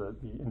terms of the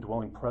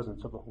indwelling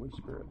presence of the Holy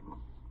Spirit.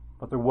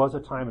 But there was a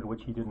time at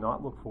which he did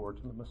not look forward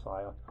to the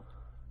Messiah,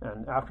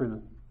 and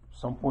after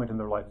some point in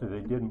their life that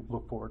they didn't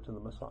look forward to the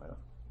Messiah.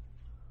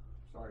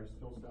 Sorry,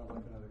 still sounds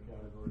like another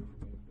category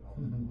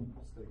to me.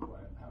 I'll stay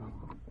quiet now.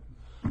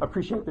 I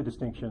appreciate the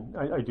distinction.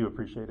 I do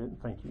appreciate it.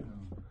 Thank you.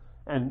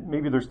 And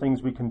maybe there's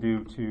things we can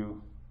do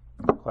to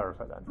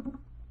clarify that.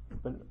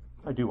 But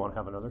I do want to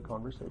have another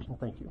conversation.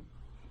 Thank you.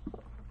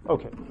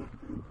 Okay.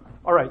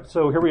 All right,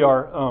 so here we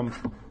are.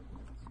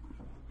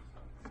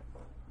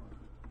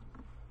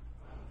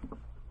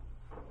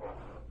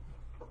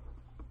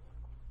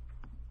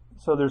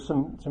 So there's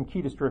some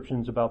key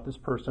descriptions about this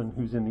person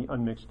who's in the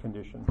unmixed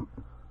condition.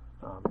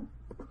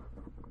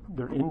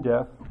 They're in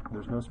death.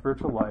 There's no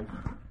spiritual life.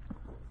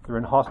 They're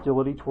in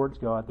hostility towards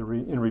God. They're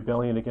in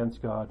rebellion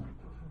against God.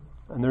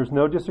 And there's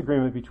no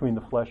disagreement between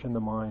the flesh and the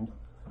mind.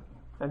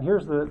 And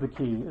here's the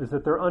key, is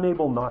that they're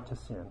unable not to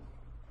sin.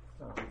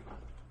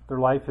 Their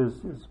life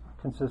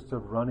consists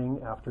of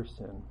running after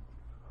sin.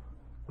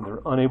 And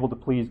they're unable to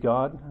please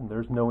God, and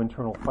there's no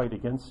internal fight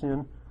against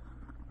sin.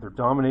 They're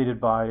dominated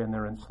by and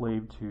they're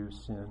enslaved to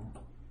sin.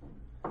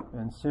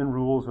 And sin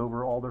rules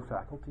over all their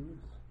faculties.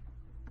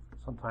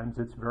 Sometimes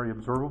it's very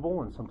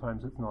observable, and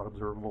sometimes it's not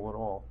observable at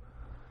all.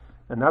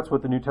 And that's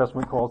what the New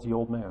Testament calls the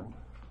old man.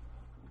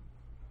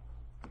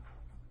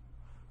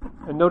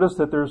 And notice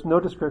that there's no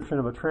description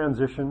of a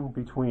transition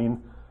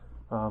between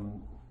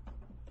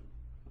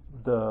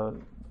the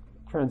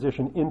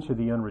transition into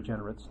the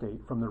unregenerate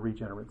state from the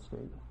regenerate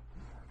state.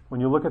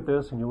 When you look at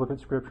this and you look at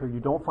Scripture, you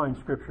don't find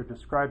Scripture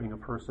describing a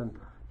person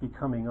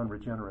becoming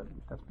unregenerate.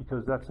 That's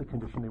because that's the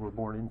condition they were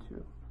born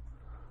into.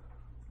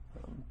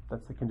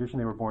 That's the condition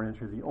they were born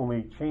into. The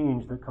only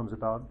change that comes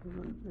about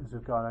is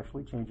if God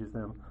actually changes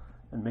them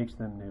and makes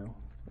them new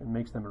and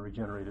makes them a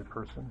regenerated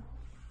person.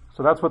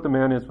 So that's what the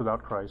man is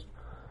without Christ.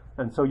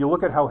 And so you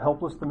look at how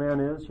helpless the man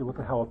is, you look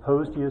at how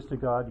opposed he is to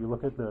God, you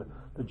look at the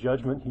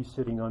judgment he's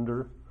sitting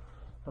under.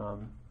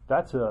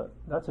 That's a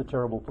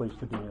terrible place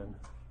to be in.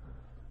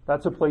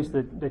 That's a place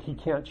that he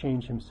can't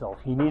change himself.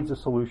 He needs a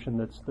solution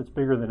that's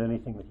bigger than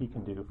anything that he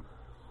can do.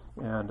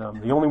 And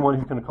the only one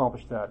who can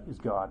accomplish that is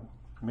God.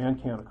 Man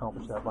can't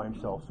accomplish that by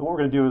himself. So what we're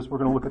going to do is we're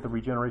going to look at the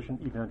regeneration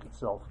event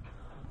itself.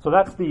 So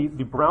that's the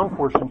brown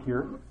portion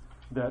here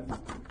that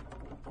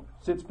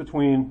sits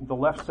between the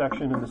left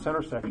section and the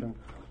center section,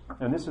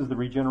 and this is the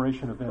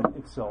regeneration event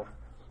itself.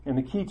 And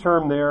the key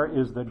term there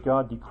is that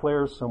God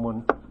declares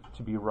someone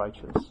to be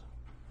righteous.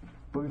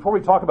 But before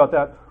we talk about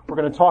that, we're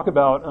going to talk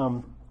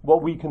about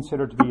what we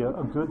consider to be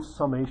a good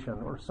summation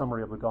or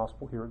summary of the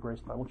gospel here at Grace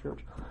Bible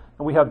Church.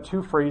 And we have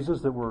two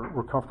phrases that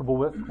we're comfortable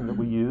with and that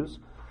we use.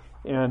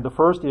 And the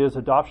first is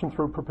adoption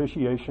through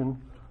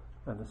propitiation,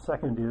 and the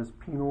second is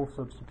penal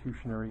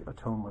substitutionary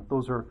atonement.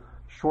 Those are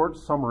short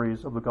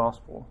summaries of the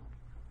gospel.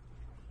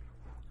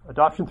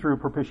 Adoption through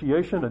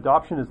propitiation.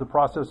 Adoption is the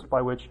process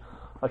by which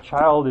a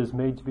child is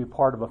made to be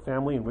part of a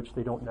family in which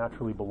they don't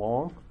naturally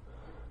belong.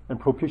 And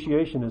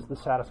propitiation is the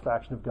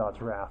satisfaction of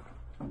God's wrath.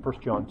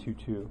 1 John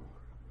 2:2.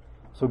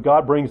 So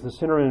God brings the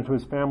sinner into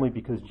his family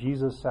because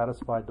Jesus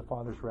satisfied the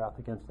Father's wrath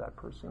against that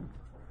person.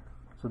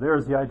 So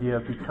there's the idea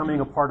of becoming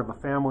a part of a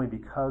family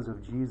because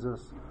of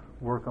Jesus'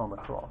 work on the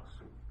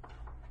cross.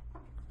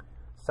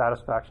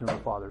 Satisfaction of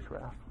the Father's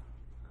wrath.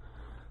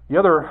 The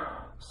other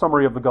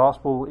summary of the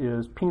gospel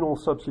is penal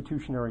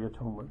substitutionary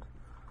atonement.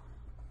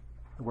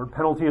 The word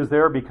penalty is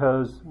there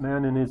because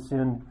man in his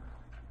sin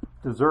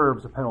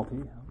deserves a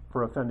penalty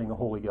for offending a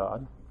holy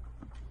God.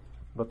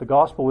 But the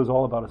gospel is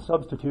all about a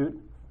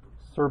substitute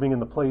serving in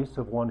the place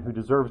of one who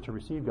deserves to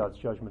receive God's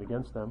judgment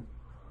against them.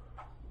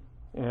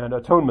 And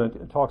atonement,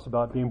 it talks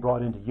about being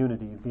brought into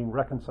unity, being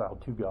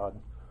reconciled to God.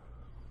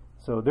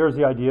 So there's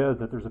the idea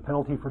that there's a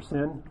penalty for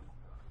sin,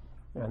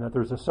 and that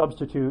there's a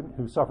substitute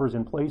who suffers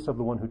in place of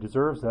the one who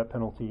deserves that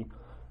penalty,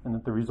 and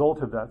that the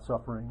result of that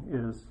suffering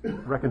is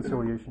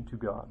reconciliation to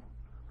God.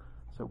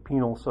 So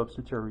penal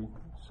substitutionary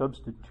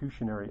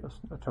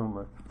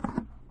atonement.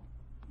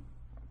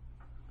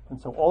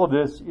 And so all of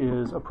this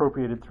is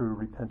appropriated through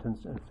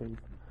repentance and faith.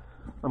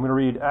 I'm going to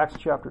read Acts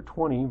chapter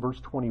 20,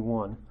 verse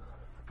 21,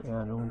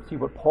 and we'll see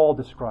what Paul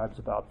describes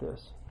about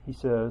this. He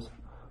says,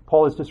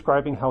 Paul is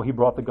describing how he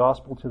brought the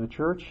gospel to the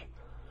church,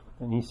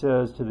 and he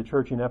says to the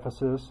church in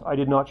Ephesus, I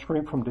did not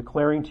shrink from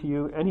declaring to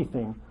you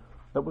anything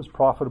that was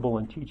profitable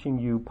in teaching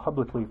you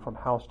publicly from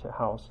house to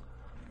house,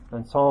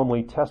 and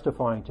solemnly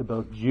testifying to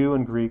both Jew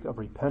and Greek of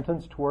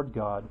repentance toward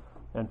God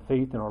and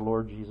faith in our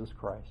Lord Jesus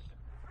Christ.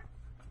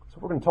 So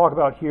what we're going to talk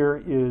about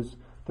here is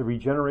the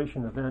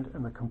regeneration event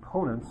and the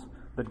components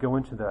that go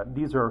into that.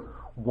 These are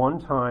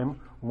one-time,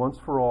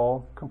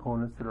 once-for-all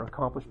components that are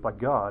accomplished by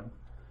God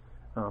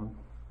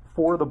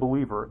for the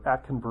believer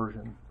at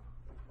conversion.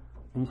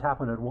 These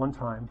happen at one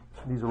time.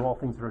 These are all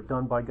things that are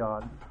done by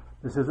God.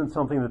 This isn't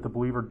something that the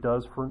unbeliever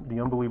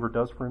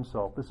does for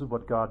himself. This is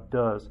what God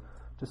does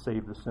to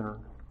save the sinner.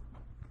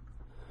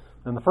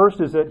 And the first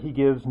is that he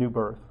gives new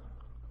birth.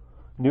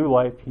 New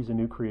life, he's a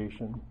new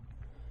creation.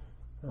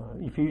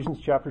 Ephesians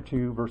chapter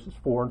 2, verses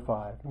 4 and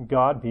 5. And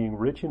God, being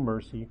rich in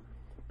mercy,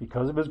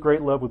 because of his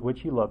great love with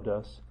which he loved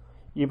us,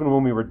 even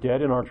when we were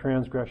dead in our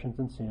transgressions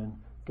and sin,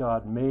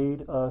 God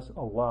made us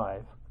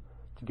alive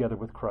together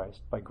with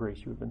Christ. By grace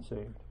you have been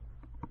saved.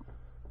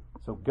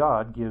 So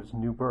God gives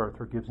new birth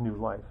or gives new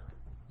life.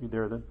 Read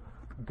there that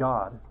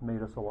God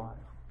made us alive.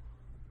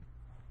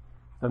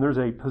 Then there's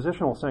a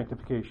positional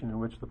sanctification in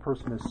which the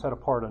person is set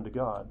apart unto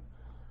God.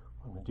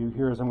 What I'm going to do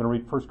here is I'm going to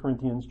read 1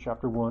 Corinthians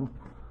chapter 1,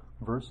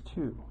 verse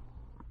 2.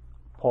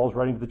 Paul's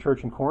writing to the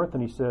church in Corinth,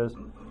 and he says,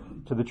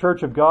 to the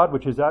church of God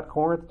which is at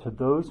Corinth, to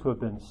those who have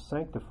been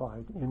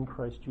sanctified in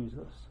Christ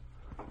Jesus.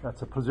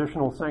 That's a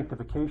positional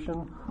sanctification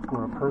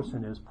where a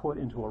person is put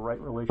into a right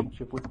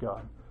relationship with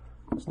God.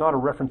 It's not a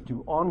reference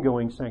to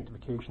ongoing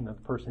sanctification that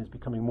the person is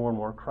becoming more and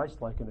more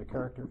Christ-like in their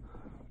character.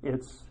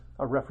 It's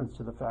a reference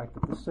to the fact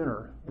that the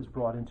sinner is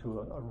brought into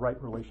a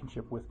right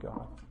relationship with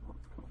God.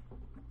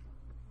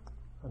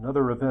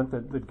 Another event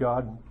that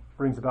God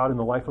brings about in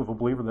the life of a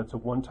believer that's a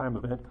one-time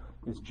event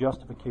is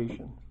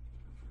justification.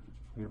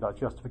 We read about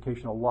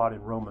justification a lot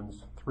in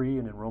Romans 3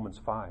 and in Romans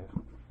 5.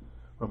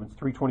 Romans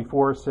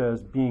 3:24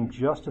 says, being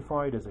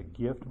justified as a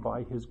gift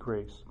by his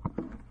grace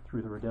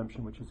through the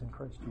redemption which is in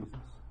Christ Jesus.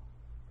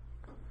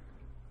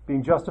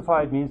 Being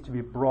justified means to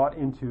be brought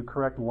into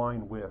correct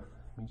line with,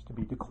 means to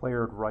be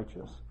declared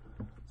righteous.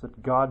 So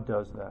that God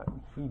does that.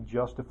 He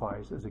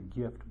justifies as a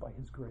gift by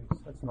his grace.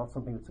 That's not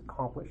something that's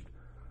accomplished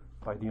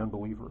by the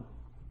unbeliever.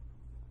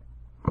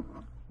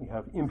 We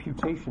have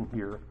imputation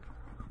here.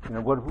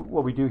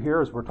 What we do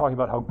here is we're talking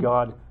about how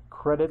God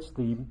credits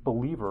the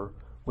believer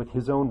with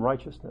his own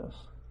righteousness,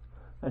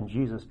 and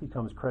Jesus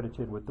becomes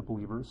credited with the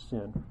believer's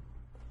sin.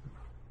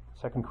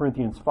 2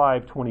 Corinthians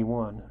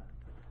 5:21,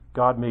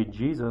 God made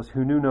Jesus,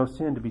 who knew no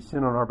sin, to be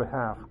sin on our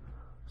behalf,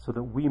 so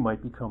that we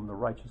might become the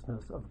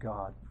righteousness of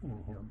God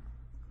in him.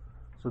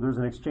 So there's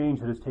an exchange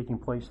that is taking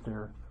place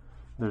there.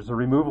 There's a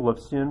removal of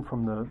sin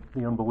from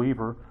the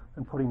unbeliever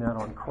and putting that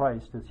on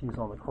Christ as he's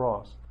on the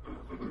cross.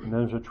 And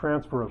there's a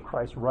transfer of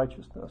Christ's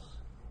righteousness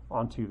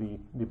onto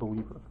the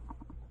believer.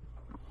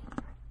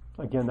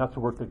 Again, that's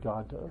the work that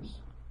God does.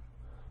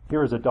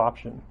 Here is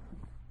adoption.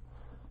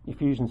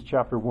 Ephesians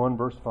chapter 1,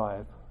 verse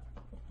 5.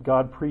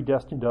 God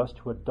predestined us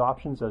to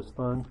adoptions as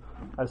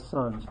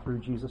sons through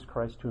Jesus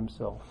Christ to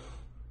himself,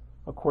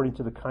 according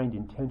to the kind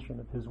intention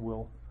of his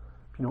will.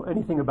 If you know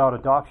anything about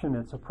adoption,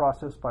 it's a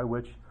process by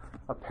which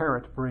a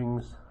parent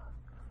brings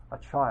a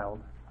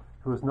child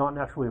who is not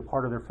naturally a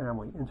part of their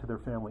family into their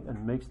family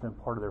and makes them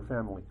part of their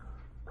family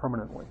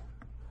permanently.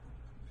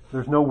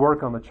 There's no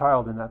work on the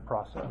child in that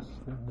process.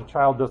 The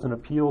child doesn't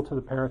appeal to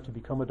the parent to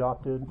become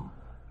adopted.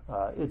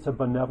 It's a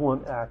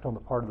benevolent act on the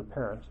part of the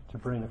parent to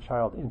bring a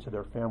child into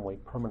their family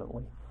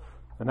permanently.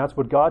 And that's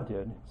what God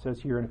did. It says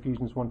here in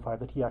Ephesians 1:5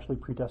 that he actually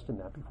predestined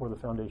that before the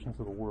foundations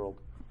of the world.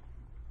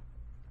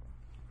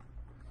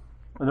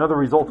 Another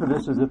result of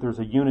this is that there's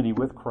a unity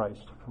with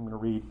Christ. I'm going to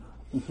read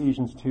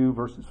Ephesians 2,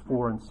 verses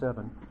 4 and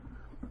 7.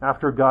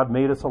 After God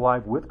made us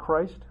alive with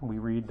Christ, we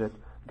read that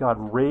God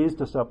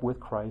raised us up with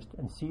Christ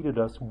and seated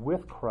us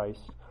with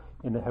Christ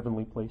in the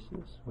heavenly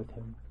places with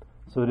him,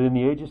 so that in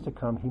the ages to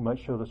come he might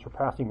show the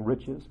surpassing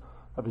riches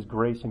of his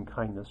grace and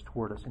kindness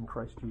toward us in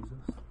Christ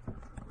Jesus.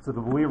 So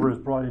the believer is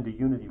brought into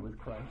unity with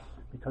Christ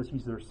because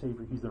he's their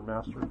Savior, he's their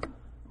Master,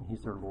 and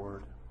he's their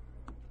Lord.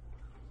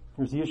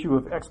 There's the issue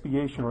of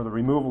expiation, or the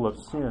removal of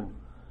sin.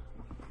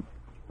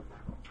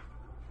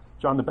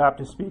 John the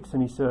Baptist speaks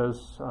and he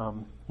says,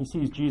 he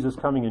sees Jesus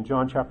coming in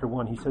John chapter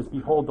 1. He says,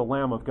 "Behold the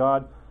Lamb of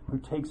God who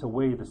takes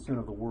away the sin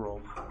of the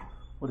world."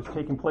 What is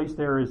taking place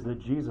there is that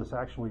Jesus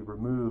actually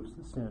removes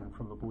the sin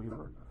from the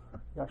believer.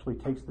 He actually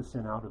takes the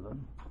sin out of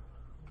them.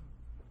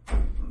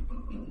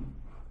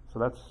 So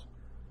that's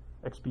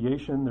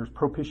expiation. There's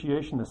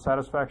propitiation, the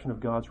satisfaction of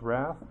God's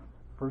wrath.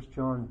 1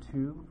 John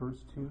 2,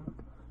 verse 2.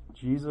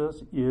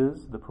 Jesus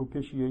is the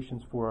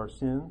propitiations for our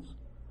sins.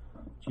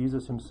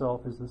 Jesus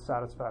himself is the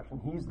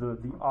satisfaction. He's the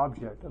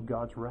object of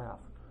God's wrath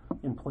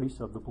in place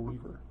of the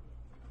believer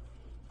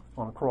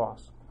on a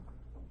cross.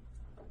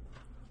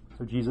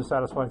 So Jesus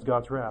satisfies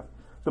God's wrath.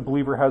 The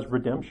believer has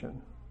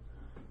redemption.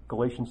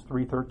 Galatians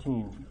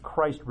 3:13.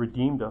 Christ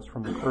redeemed us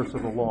from the curse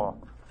of the law,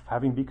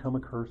 having become a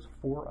curse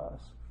for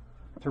us.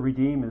 To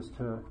redeem is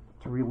to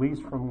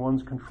release from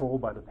one's control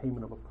by the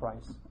payment of a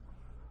price.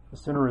 The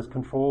sinner is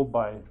controlled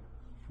by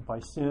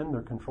sin.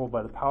 They're controlled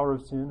by the power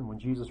of sin. And when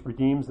Jesus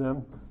redeems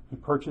them, he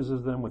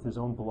purchases them with his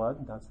own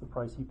blood. That's the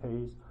price he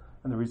pays.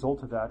 And the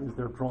result of that is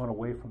they're drawn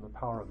away from the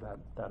power of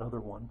that other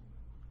one.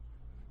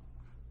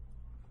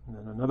 And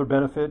then another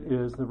benefit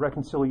is the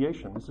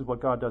reconciliation. This is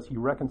what God does. He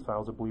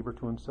reconciles a believer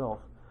to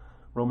himself.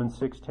 Romans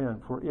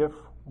 6:10. For if,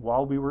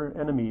 while we were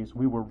enemies,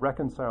 we were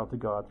reconciled to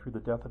God through the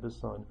death of his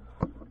Son,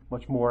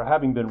 much more,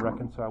 having been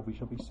reconciled, we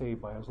shall be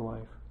saved by his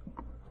life.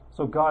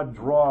 So God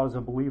draws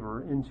a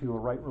believer into a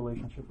right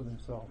relationship with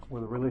himself.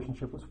 Where the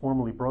relationship was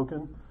formerly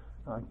broken,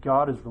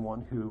 God is the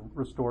one who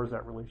restores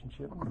that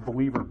relationship. The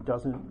believer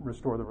doesn't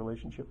restore the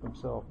relationship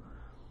himself.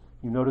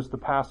 You notice the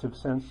passive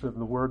sense of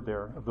the word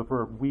there, of the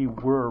verb. We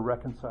were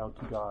reconciled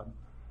to God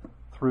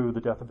through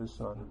the death of his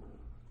Son.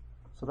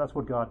 So that's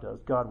what God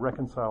does. God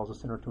reconciles a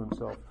sinner to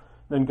himself.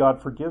 Then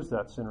God forgives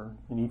that sinner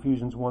in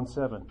Ephesians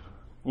 1:7.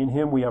 In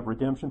him we have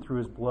redemption through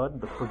his blood,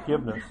 the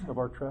forgiveness of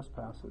our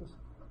trespasses.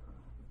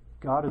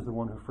 God is the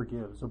one who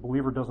forgives. A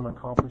believer doesn't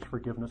accomplish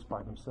forgiveness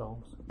by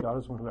themselves. God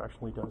is the one who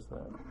actually does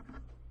that.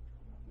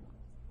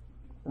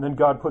 And then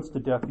God puts to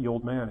death the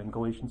old man in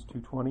Galatians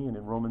 2:20 and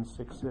in Romans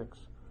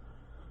 6:6.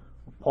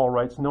 Paul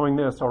writes, knowing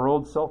this, our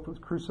old self was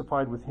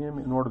crucified with him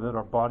in order that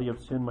our body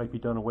of sin might be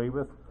done away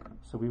with,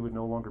 so we would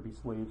no longer be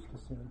slaves to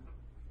sin.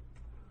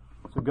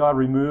 So God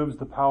removes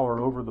the power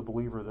over the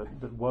believer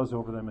that was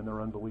over them in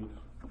their unbelief.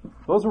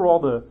 Those are all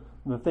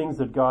the things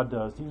that God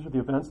does. These are the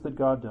events that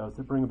God does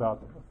that bring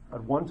about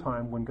at one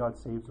time when God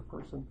saves a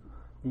person.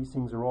 These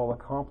things are all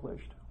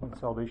accomplished when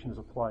salvation is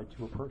applied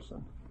to a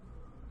person.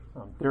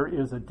 There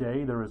is a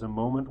day, there is a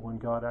moment when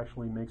God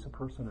actually makes a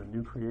person a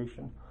new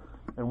creation.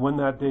 And when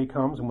that day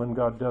comes and when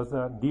God does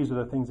that, these are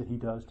the things that he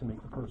does to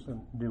make the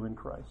person new in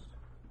Christ.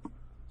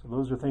 So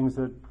those are things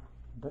that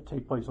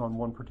take place on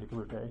one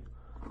particular day.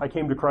 I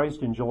came to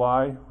Christ in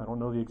July, I don't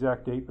know the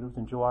exact date, but it was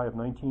in July of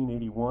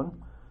 1981.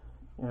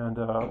 And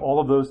all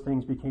of those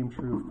things became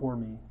true for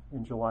me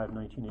in July of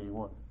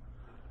 1981.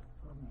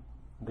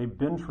 They've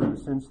been true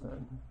since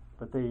then,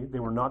 but they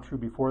were not true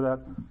before that.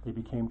 They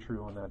became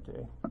true on that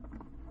day.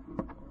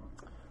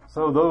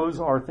 So those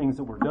are things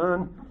that were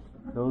done.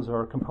 Those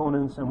are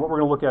components. And what we're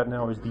going to look at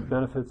now is the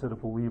benefits that a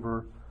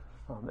believer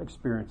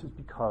experiences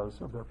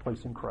because of their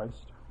place in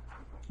Christ.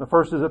 The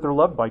first is that they're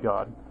loved by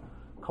God.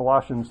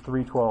 Colossians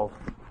 3:12.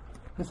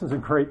 This is a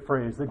great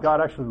phrase, that God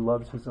actually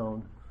loves his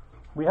own.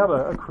 We have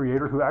a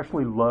creator who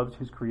actually loves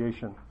his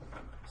creation.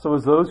 So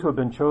as those who have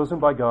been chosen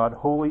by God,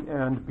 holy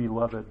and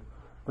beloved.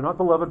 They're not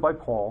beloved by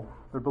Paul,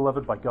 they're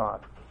beloved by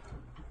God.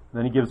 And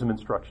then he gives them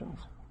instructions.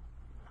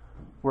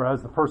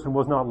 Whereas the person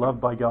was not loved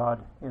by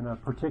God in a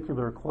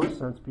particular close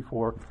sense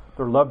before,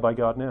 they're loved by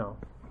God now.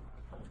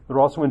 They're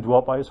also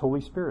indwelt by his Holy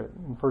Spirit.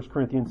 In 1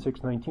 Corinthians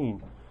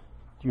 6:19,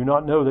 do you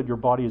not know that your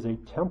body is a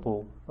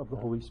temple of the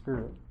Holy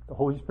Spirit? The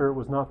Holy Spirit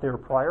was not there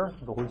prior.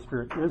 The Holy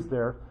Spirit is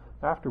there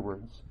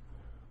afterwards.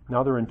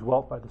 Now they're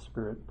indwelt by the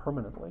Spirit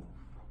permanently.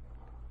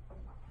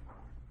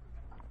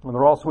 And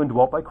they're also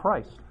indwelt by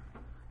Christ.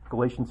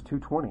 Galatians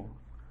 2:20.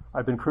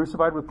 I've been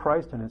crucified with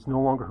Christ, and it's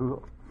no longer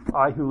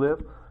I who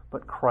live,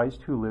 but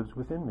Christ who lives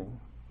within me.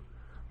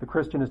 The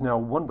Christian is now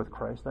one with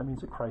Christ. That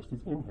means that Christ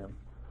is in him.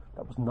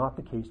 That was not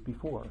the case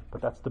before,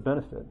 but that's the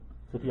benefit,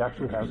 that he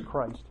actually has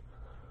Christ.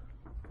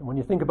 And when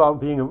you think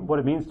about what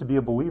it means to be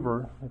a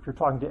believer, if you're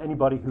talking to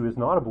anybody who is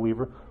not a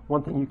believer,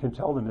 one thing you can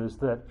tell them is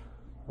that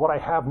what I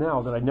have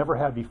now that I never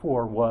had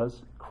before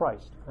was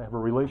Christ. I have a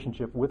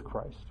relationship with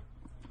Christ.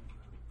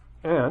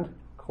 And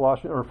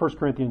 1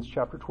 Corinthians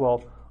chapter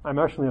 12, I'm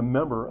actually a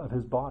member of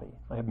his body.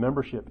 I have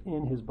membership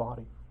in his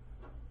body.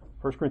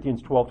 1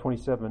 Corinthians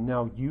 12:27,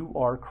 now you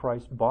are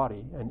Christ's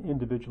body and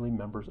individually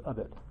members of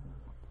it.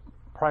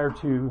 Prior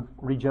to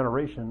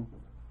regeneration,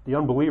 the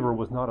unbeliever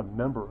was not a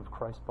member of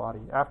Christ's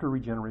body. After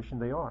regeneration,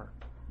 they are.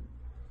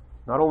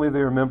 Not only are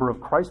they a member of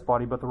Christ's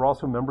body, but they're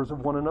also members of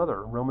one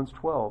another. Romans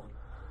 12.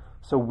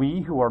 So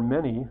we who are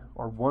many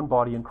are one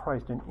body in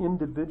Christ and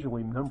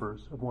individually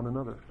members of one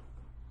another.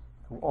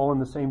 We're all in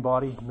the same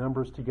body,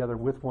 members together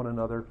with one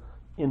another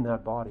in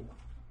that body.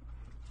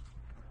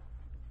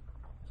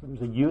 So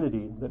there's a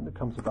unity that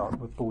comes about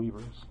with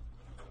believers.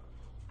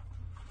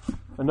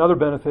 Another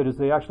benefit is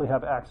they actually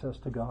have access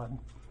to God.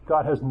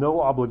 God has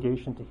no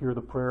obligation to hear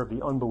the prayer of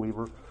the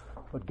unbeliever,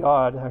 but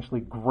God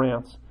actually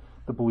grants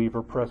the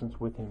believer presence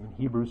with him. In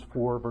Hebrews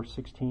 4, verse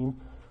 16,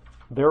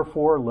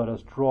 therefore let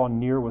us draw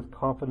near with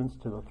confidence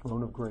to the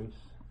throne of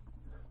grace.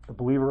 The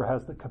believer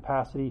has the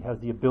capacity, has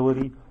the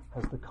ability,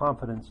 has the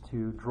confidence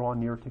to draw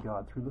near to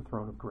God through the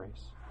throne of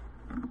grace.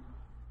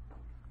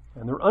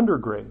 And they're under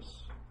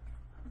grace.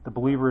 The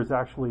believer is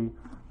actually,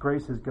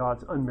 grace is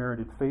God's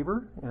unmerited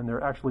favor, and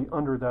they're actually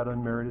under that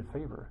unmerited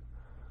favor.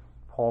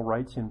 Paul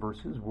writes in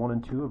verses 1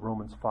 and 2 of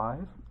Romans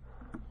 5,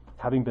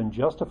 having been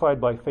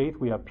justified by faith,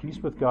 we have peace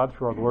with God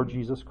through our Lord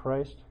Jesus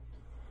Christ,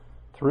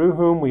 through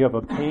whom we have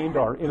obtained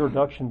our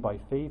introduction by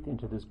faith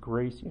into this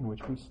grace in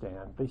which we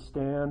stand. They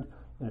stand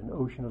in an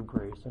ocean of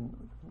grace, an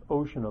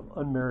ocean of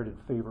unmerited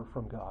favor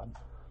from God,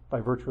 by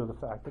virtue of the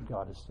fact that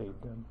God has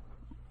saved them.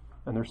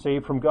 And they're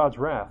saved from God's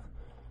wrath.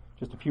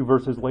 Just a few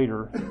verses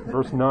later,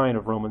 verse 9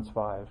 of Romans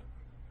 5.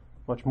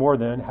 Much more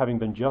then, having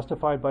been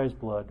justified by his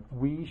blood,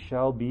 we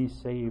shall be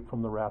saved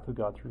from the wrath of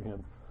God through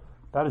him.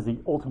 That is the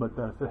ultimate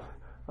benefit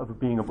of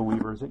being a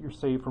believer, is that you're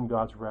saved from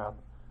God's wrath.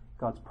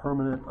 God's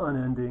permanent,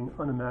 unending,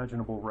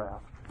 unimaginable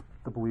wrath.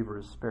 The believer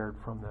is spared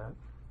from that.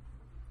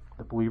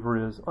 The believer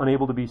is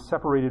unable to be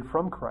separated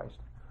from Christ.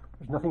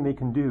 There's nothing they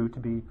can do to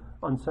be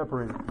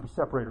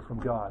separated from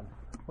God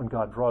when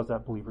God draws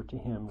that believer to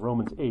him.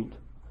 Romans 8.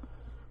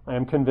 I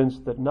am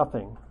convinced that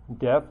nothing,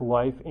 death,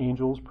 life,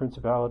 angels,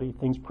 principality,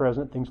 things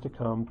present, things to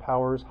come,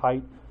 powers,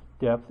 height,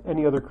 depth,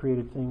 any other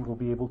created thing will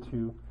be able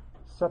to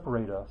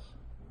separate us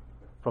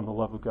from the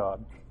love of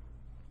God.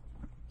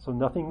 So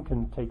nothing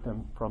can take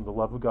them from the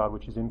love of God,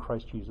 which is in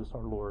Christ Jesus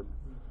our Lord.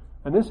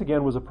 And this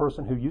again was a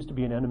person who used to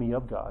be an enemy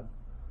of God,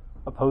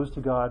 opposed to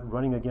God,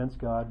 running against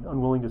God,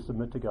 unwilling to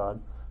submit to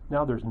God.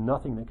 Now there's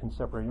nothing that can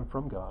separate him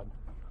from God.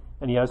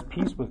 And he has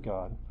peace with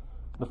God.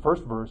 The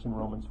first verse in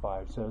Romans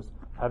 5 says,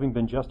 having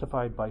been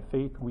justified by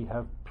faith, we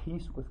have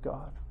peace with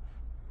God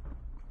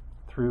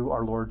through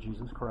our Lord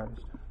Jesus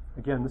Christ.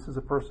 Again, this is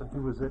a person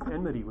who was at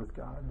enmity with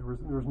God.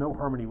 There was no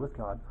harmony with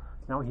God.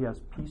 Now he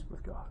has peace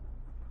with God.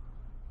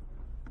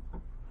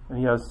 And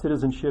he has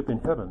citizenship in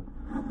heaven.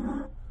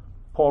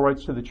 Paul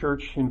writes to the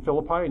church in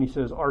Philippi and he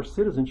says, our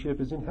citizenship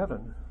is in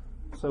heaven.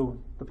 So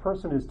the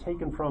person is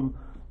taken from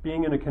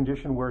being in a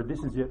condition where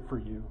this is it for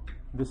you.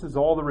 This is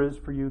all there is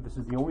for you. This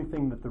is the only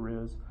thing that there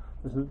is.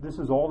 This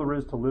is all there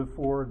is to live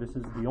for. This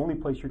is the only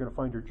place you're going to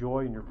find your joy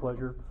and your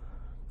pleasure,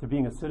 to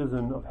being a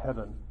citizen of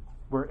heaven,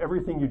 where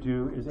everything you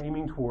do is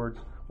aiming towards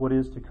what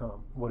is to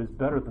come, what is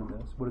better than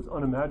this, what is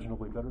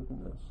unimaginably better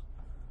than this.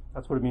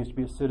 That's what it means to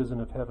be a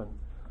citizen of heaven,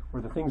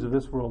 where the things of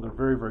this world are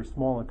very, very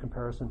small in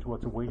comparison to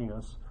what's awaiting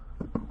us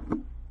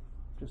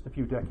just a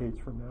few decades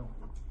from now.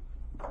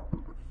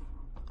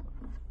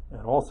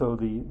 And also,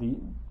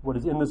 what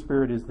is in the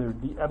Spirit is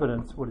the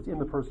evidence. What is in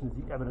the person is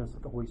the evidence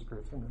that the Holy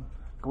Spirit's in them.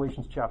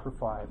 Galatians chapter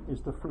 5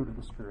 is the fruit of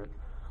the Spirit.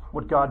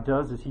 What God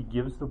does is he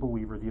gives the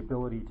believer the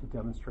ability to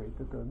demonstrate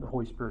that the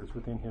Holy Spirit is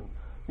within him.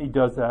 And he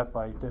does that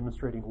by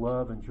demonstrating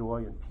love and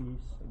joy and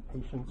peace and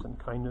patience and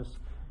kindness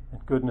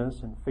and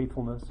goodness and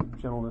faithfulness and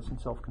gentleness and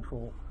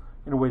self-control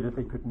in a way that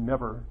they could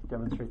never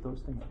demonstrate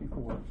those things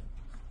before.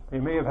 They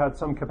may have had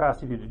some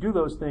capacity to do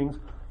those things,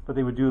 but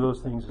they would do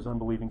those things as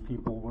unbelieving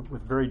people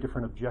with very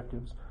different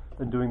objectives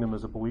than doing them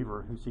as a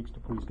believer who seeks to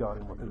please God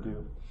in what they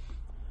do.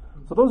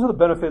 So those are the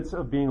benefits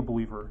of being a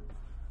believer.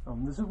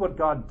 This is what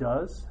God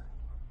does.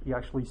 He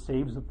actually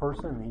saves a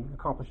person, and he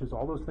accomplishes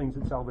all those things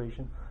in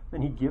salvation.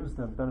 Then he gives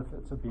them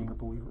benefits of being a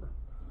believer.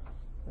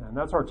 And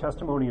that's our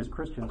testimony as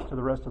Christians to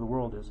the rest of the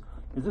world is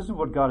this is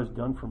what God has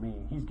done for me.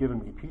 He's given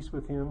me peace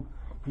with him.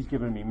 He's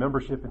given me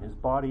membership in his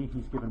body.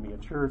 He's given me a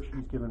church.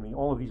 He's given me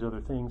all of these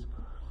other things.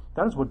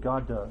 That is what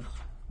God does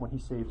when he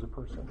saves a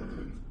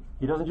person.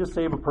 He doesn't just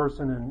save a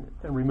person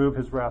and remove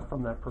his wrath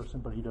from that person,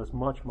 but he does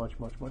much, much,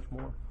 much, much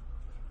more.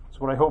 So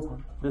what I hope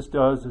this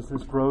does is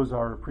this grows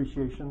our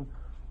appreciation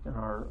and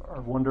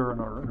our wonder and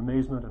our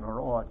amazement and our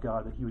awe at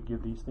God that he would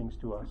give these things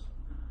to us,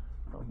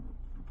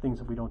 things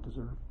that we don't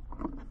deserve.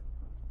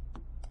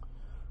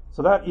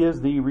 So that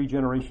is the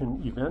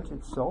regeneration event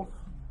itself,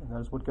 and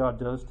that is what God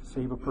does to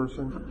save a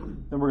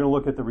person. Then we're going to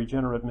look at the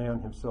regenerate man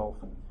himself.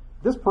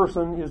 This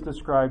person is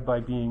described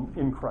by being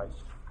in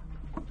Christ.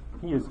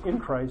 He is in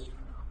Christ,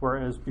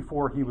 whereas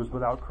before he was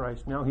without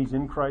Christ. Now he's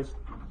in Christ.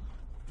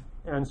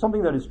 And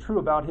something that is true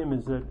about him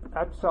is that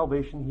at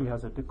salvation he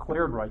has a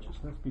declared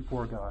righteousness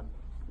before God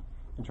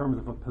in terms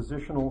of a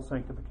positional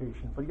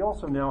sanctification. But he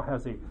also now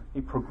has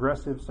a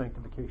progressive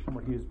sanctification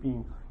where he is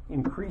being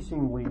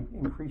increasingly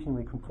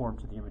conformed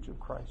to the image of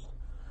Christ.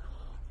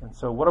 And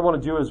so what I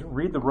want to do is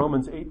read the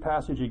Romans 8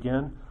 passage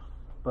again,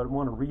 but I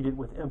want to read it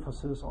with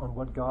emphasis on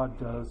what God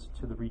does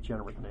to the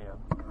regenerate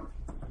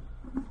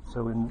man.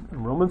 So in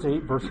Romans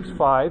 8, verses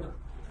 5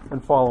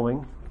 and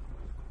following,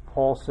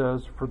 Paul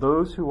says, "For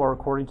those who are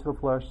according to the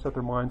flesh set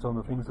their minds on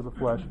the things of the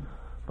flesh,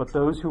 but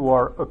those who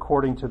are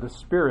according to the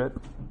Spirit,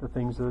 the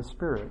things of the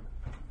Spirit."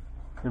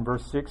 In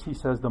verse 6, he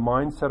says, "The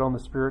mind set on the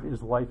Spirit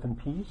is life and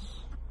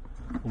peace."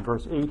 In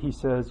verse 8, he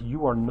says,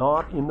 "You are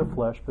not in the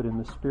flesh, but in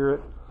the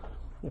Spirit,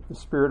 if the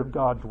Spirit of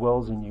God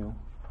dwells in you."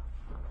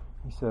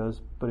 He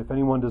says, "But if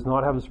anyone does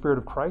not have the Spirit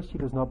of Christ, he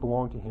does not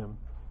belong to him."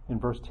 In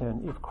verse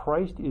 10, "If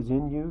Christ is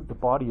in you, the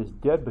body is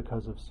dead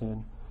because of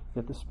sin,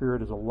 yet the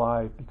Spirit is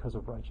alive because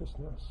of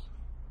righteousness."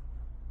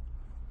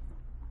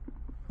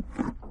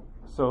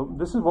 So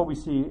this is what we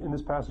see in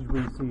this passage.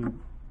 We see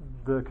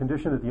the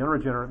condition that the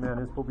unregenerate man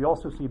is, but we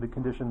also see the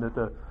condition that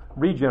the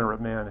regenerate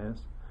man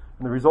is.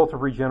 And the result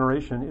of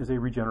regeneration is a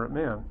regenerate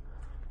man.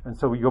 And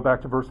so we go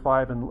back to verse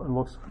 5 and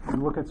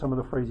look at some of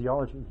the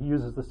phraseology. He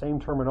uses the same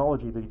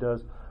terminology that he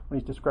does when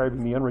he's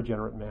describing the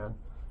unregenerate man.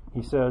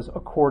 He says,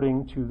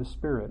 according to the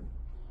Spirit.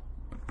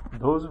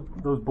 Those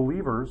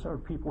believers are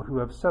people who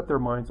have set their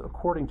minds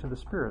according to the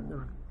Spirit.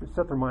 They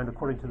set their mind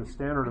according to the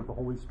standard of the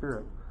Holy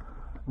Spirit.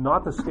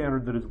 Not the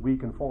standard that is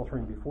weak and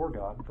faltering before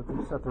God, but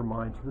they set their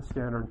mind to the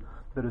standard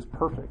that is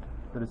perfect,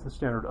 that is the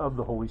standard of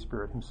the Holy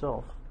Spirit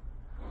himself.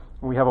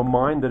 And we have a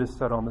mind that is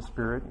set on the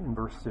Spirit in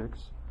verse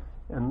 6.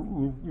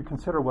 And you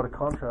consider what a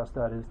contrast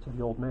that is to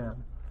the old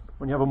man.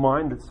 When you have a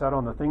mind that's set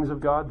on the things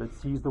of God, that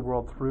sees the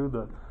world through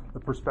the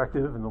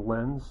perspective and the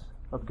lens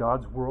of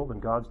God's world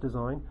and God's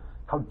design,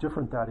 how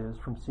different that is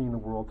from seeing the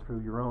world through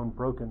your own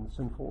broken,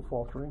 sinful,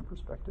 faltering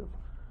perspective.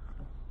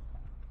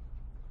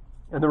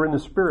 And they're in the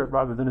Spirit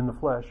rather than in the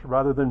flesh.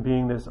 Rather than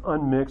being this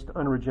unmixed,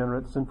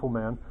 unregenerate, sinful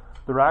man,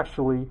 they're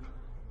actually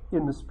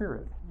in the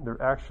Spirit.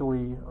 They're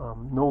actually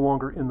no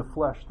longer in the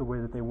flesh the way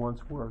that they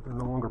once were. They're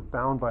no longer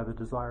bound by the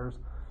desires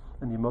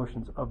and the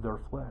emotions of their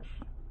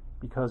flesh.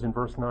 Because in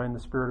verse 9, the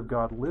Spirit of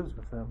God lives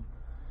with them.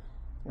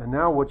 And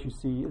now what you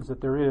see is that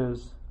there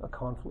is a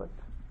conflict.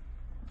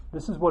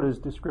 This is what is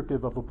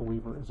descriptive of a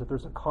believer, is that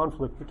there's a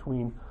conflict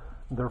between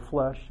their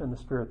flesh and the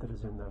Spirit that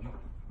is in them.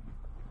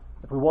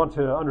 If we want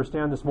to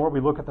understand this more, we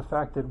look at the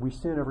fact that we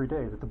sin every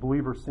day, that the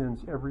believer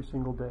sins every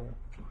single day.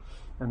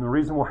 And the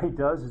reason why he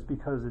does is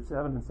because it's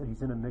evidence that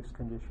he's in a mixed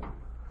condition.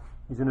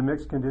 He's in a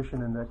mixed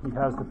condition in that he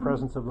has the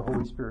presence of the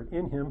Holy Spirit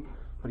in him,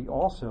 but he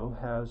also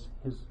has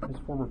his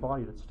former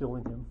body that's still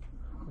in him.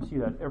 We see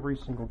that every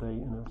single day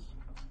in us.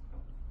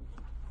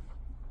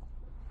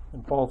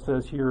 And Paul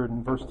says here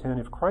in verse 10,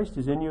 "If Christ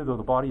is in you, though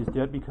the body is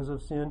dead because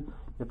of sin,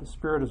 yet the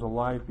Spirit is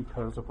alive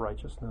because of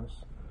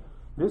righteousness."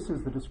 This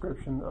is the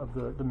description of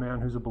the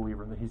man who's a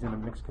believer, that he's in a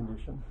mixed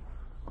condition.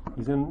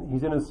 He's in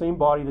the same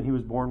body that he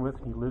was born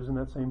with. He lives in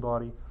that same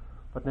body.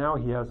 But now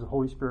he has the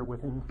Holy Spirit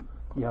with him.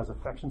 He has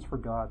affections for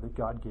God that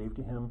God gave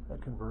to him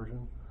at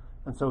conversion.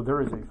 And so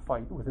there is a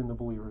fight within the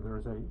believer. There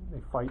is a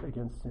fight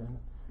against sin.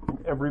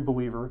 And every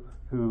believer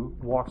who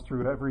walks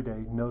through it every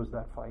day knows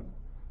that fight.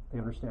 They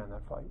understand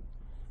that fight.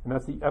 And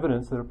that's the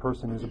evidence that a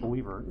person is a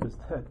believer, is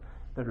that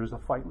there is a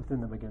fight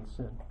within them against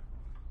sin.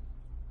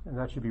 And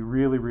that should be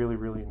really, really,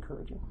 really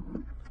encouraging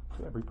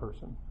to every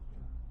person.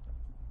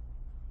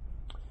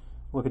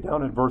 Look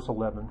down at verse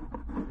 11.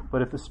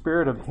 "But if the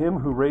Spirit of him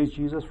who raised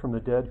Jesus from the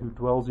dead who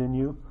dwells in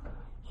you,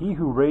 he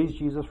who raised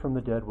Jesus from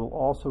the dead will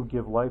also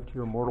give life to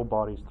your mortal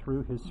bodies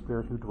through his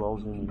Spirit who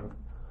dwells in you."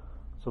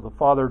 So the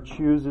Father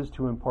chooses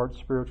to impart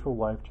spiritual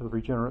life to the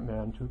regenerate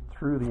man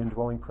through the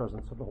indwelling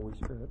presence of the Holy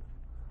Spirit.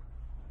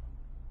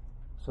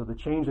 So the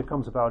change that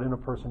comes about in a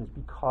person is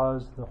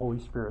because the Holy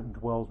Spirit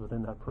dwells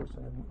within that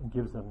person and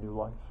gives them new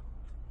life.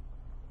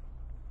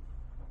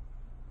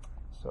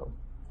 So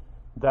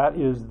that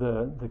is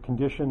the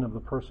condition of the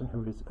person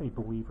who is a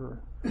believer.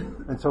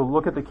 And so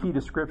look at the key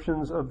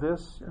descriptions of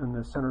this in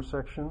the center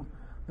section.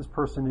 This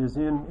person is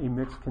in a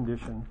mixed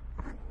condition,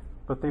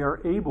 but they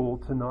are able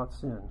to not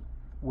sin.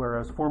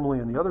 Whereas formerly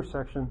in the other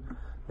section,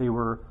 they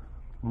were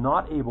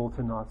not able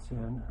to not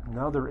sin.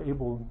 Now they're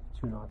able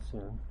to not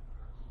sin.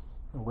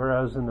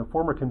 Whereas in the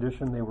former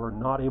condition, they were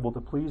not able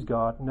to please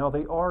God, now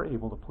they are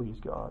able to please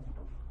God.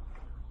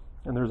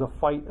 And there's a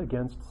fight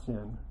against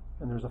sin,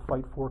 and there's a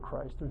fight for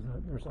Christ.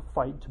 There's a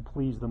fight to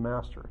please the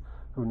Master,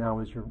 who now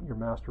is your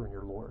Master and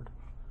your Lord.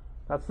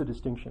 That's the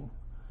distinction.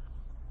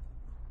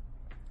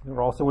 They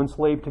were also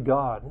enslaved to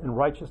God in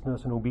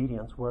righteousness and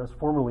obedience, whereas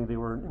formerly they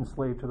were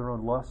enslaved to their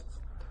own lusts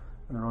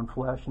and their own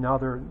flesh. Now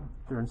they're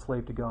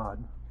enslaved to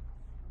God.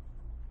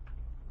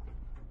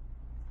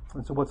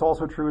 And so what's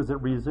also true is that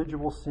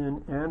residual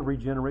sin and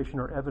regeneration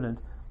are evident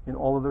in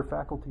all of their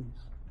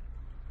faculties.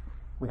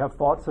 We have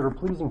thoughts that are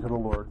pleasing to the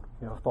Lord.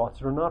 We have thoughts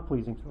that are not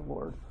pleasing to the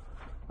Lord.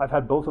 I've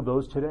had both of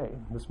those today,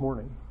 this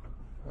morning.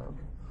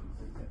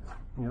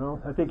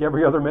 I think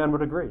every other man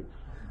would agree.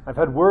 I've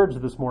had words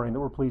this morning that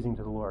were pleasing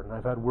to the Lord, and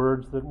I've had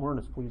words that weren't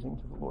as pleasing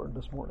to the Lord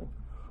this morning.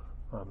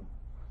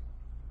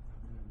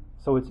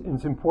 So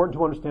it's important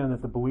to understand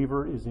that the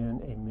believer is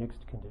in a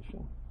mixed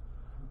condition.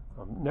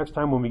 Next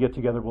time when we get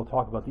together, we'll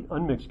talk about the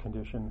unmixed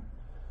condition,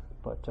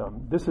 but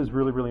this is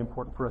really, really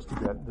important for us to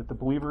get, that the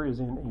believer is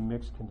in a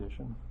mixed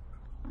condition.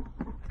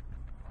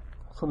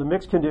 So the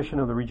mixed condition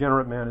of the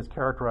regenerate man is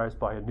characterized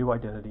by a new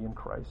identity in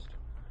Christ.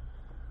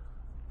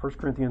 1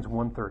 Corinthians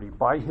 1:30,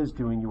 by his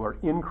doing you are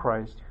in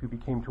Christ, who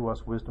became to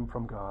us wisdom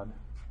from God.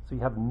 So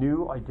you have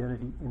new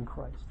identity in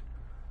Christ.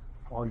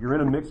 While you're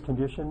in a mixed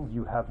condition,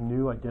 you have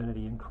new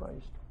identity in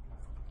Christ.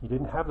 You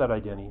didn't have that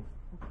identity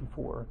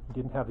before. You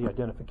didn't have the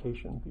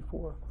identification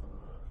before.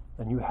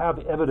 And you have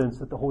evidence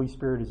that the Holy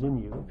Spirit is in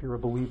you if you're a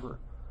believer.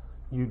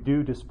 You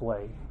do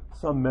display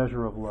some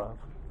measure of love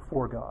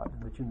for God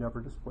that you never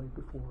displayed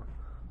before.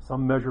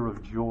 Some measure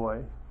of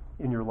joy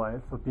in your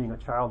life of being a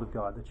child of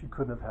God that you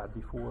couldn't have had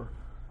before.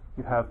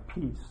 You have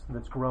peace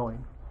that's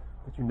growing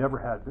that you never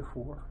had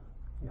before.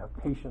 You have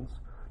patience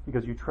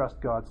because you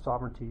trust God's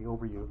sovereignty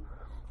over you.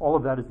 All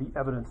of that is the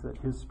evidence that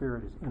His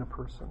Spirit is in a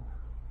person.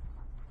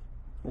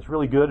 It's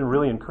really good and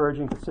really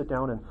encouraging to sit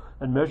down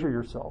and measure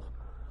yourself.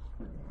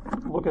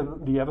 Look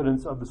at the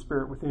evidence of the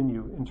Spirit within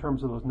you in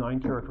terms of those 9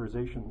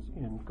 characterizations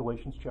in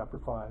Galatians chapter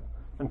 5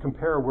 and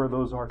compare where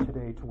those are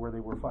today to where they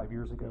were 5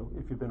 years ago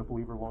if you've been a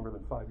believer longer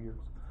than 5 years.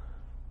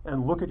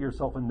 And look at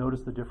yourself and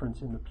notice the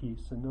difference in the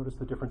peace and notice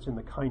the difference in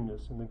the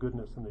kindness and the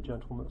goodness and the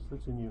gentleness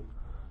that's in you.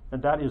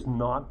 And that is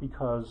not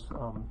because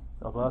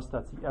of us.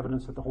 That's the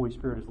evidence that the Holy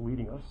Spirit is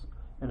leading us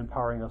and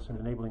empowering us and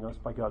enabling us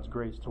by God's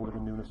grace to live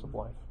in newness of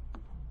life.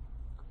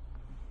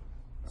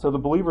 So the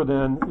believer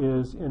then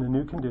is in a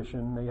new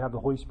condition. They have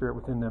the Holy Spirit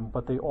within them,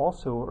 but they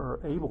also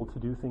are able to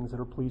do things that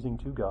are pleasing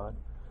to God.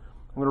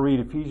 I'm going to read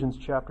Ephesians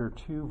chapter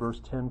 2,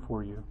 verse 10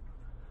 for you.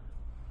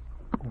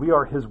 We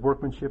are His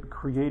workmanship,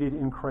 created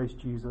in Christ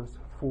Jesus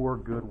for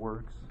good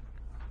works,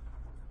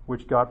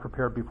 which God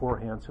prepared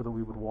beforehand so that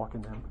we would walk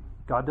in them.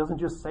 God doesn't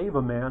just save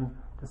a man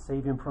to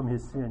save him from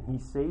his sin. He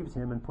saves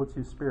him and puts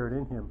His Spirit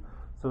in him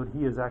so that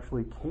he is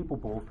actually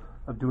capable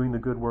of doing the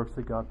good works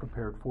that God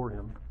prepared for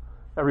him.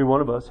 Every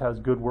one of us has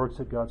good works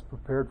that God's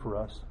prepared for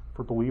us,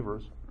 for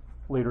believers,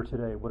 later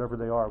today, whatever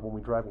they are, when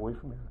we drive away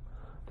from here.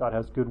 God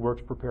has good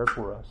works prepared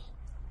for us.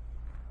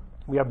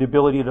 We have the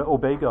ability to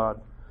obey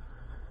God.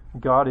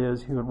 God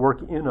is who would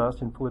work in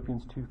us in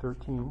Philippians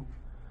 2:13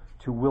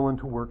 to will and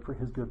to work for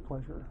His good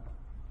pleasure.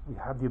 We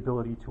have the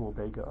ability to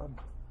obey God.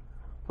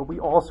 But we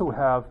also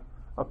have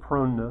a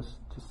proneness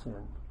to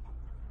sin.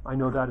 I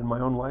know that in my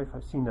own life.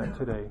 I've seen that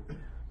today.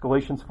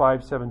 Galatians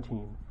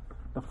 5:17.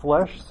 The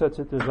flesh sets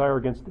its desire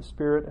against the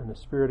Spirit, and the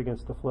Spirit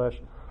against the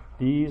flesh.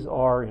 These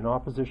are in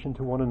opposition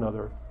to one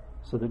another,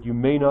 so that you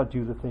may not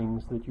do the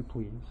things that you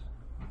please.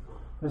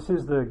 This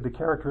is the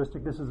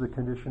characteristic, this is the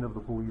condition of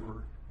the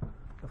believer.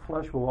 The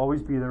flesh will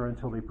always be there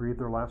until they breathe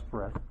their last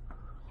breath.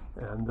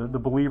 And the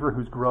believer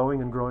who's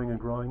growing and growing and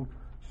growing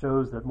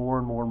shows that more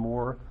and more and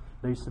more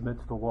they submit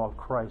to the law of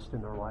Christ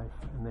in their life,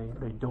 and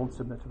they don't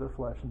submit to their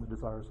flesh and the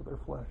desires of their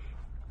flesh.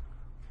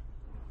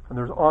 And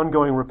there's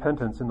ongoing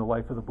repentance in the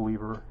life of the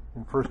believer.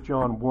 In 1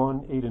 John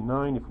 1:8 and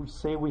 9, if we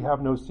say we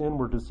have no sin,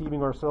 we're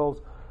deceiving ourselves,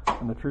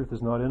 and the truth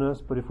is not in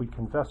us. But if we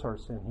confess our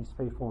sin, He's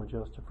faithful and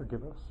just to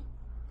forgive us.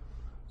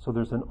 So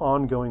there's an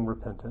ongoing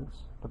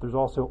repentance, but there's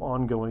also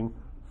ongoing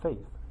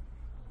faith.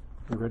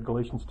 We read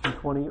Galatians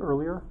 2:20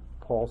 earlier.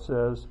 Paul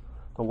says,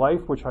 the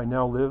life which I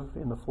now live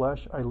in the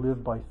flesh, I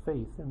live by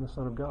faith in the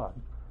Son of God.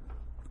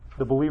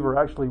 The believer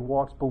actually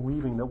walks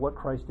believing that what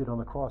Christ did on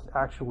the cross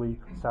actually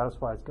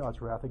satisfies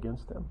God's wrath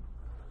against them,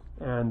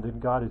 and that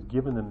God has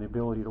given them the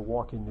ability to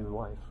walk in new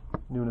life,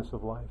 newness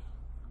of life.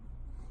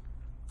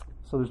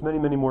 So there's many,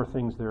 many more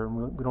things there,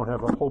 and we don't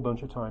have a whole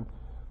bunch of time.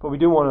 But we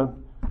do want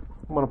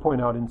to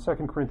point out in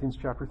 2 Corinthians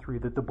chapter 3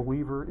 that the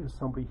believer is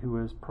somebody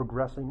who is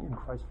progressing in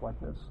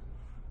Christ-likeness.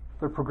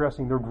 They're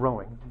progressing, they're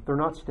growing. They're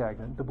not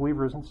stagnant. The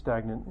believer isn't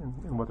stagnant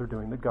in what they're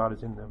doing, that God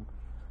is in them.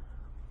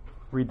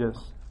 Read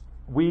this.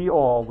 We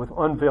all, with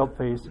unveiled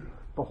face,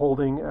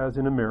 beholding as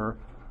in a mirror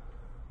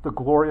the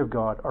glory of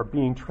God, are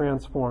being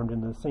transformed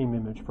in the same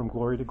image from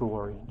glory to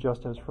glory,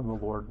 just as from the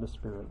Lord the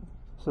Spirit.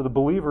 So the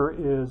believer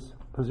is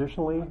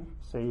positionally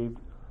saved,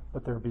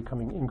 but they're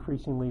becoming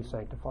increasingly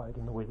sanctified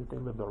in the way that they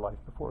live their life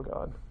before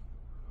God.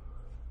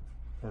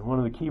 And one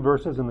of the key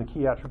verses and the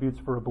key attributes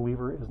for a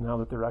believer is now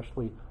that they're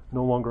actually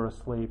no longer a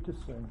slave to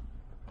sin.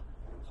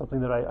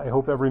 Something that I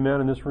hope every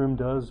man in this room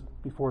does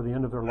before the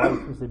end of their life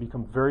is they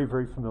become very,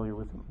 very familiar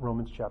with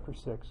Romans chapter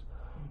 6.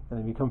 And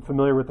they become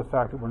familiar with the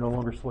fact that we're no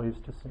longer slaves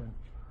to sin.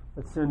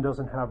 That sin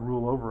doesn't have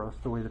rule over us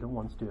the way that it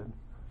once did.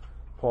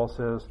 Paul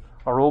says,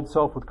 our old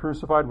self was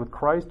crucified with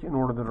Christ in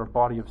order that our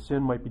body of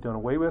sin might be done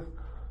away with,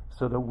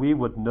 so that we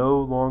would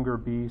no longer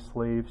be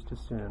slaves to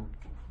sin.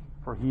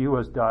 For he who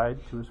has died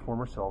to his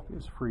former self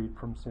is freed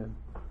from sin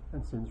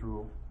and sin's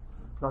rule.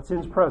 Not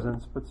sin's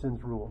presence, but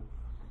sin's rule.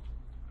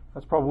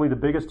 That's probably the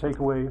biggest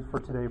takeaway for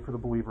today for the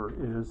believer,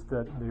 is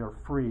that they are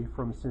free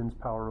from sin's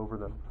power over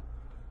them.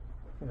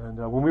 And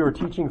when we were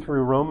teaching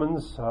through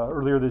Romans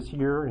earlier this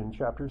year in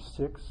chapters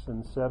 6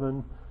 and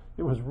 7,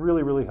 it was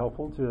really, really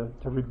helpful to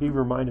be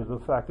reminded of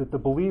the fact that the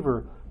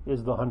believer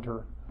is the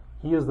hunter.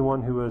 He is the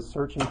one who is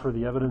searching for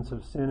the evidence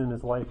of sin in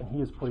his life, and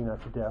he is putting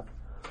that to death.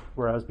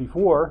 Whereas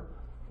before,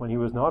 when he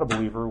was not a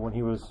believer, when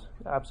he was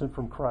absent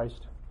from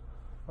Christ,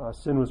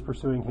 sin was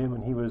pursuing him,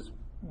 and he was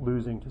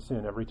losing to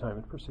sin every time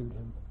it pursued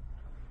him.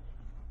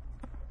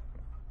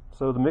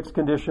 So the mixed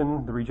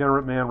condition, the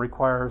regenerate man,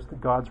 requires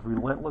God's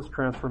relentless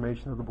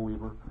transformation of the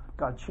believer.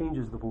 God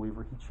changes the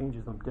believer. He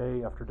changes them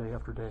day after day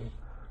after day.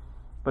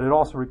 But it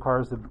also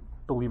requires the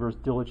believer's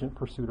diligent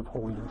pursuit of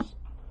holiness.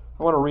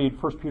 I want to read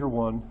 1 Peter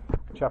 1,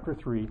 chapter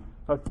 3,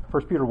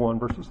 1 Peter 1,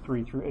 verses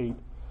 3 through 8.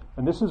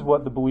 And this is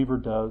what the believer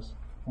does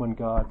when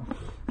God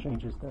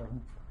changes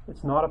them.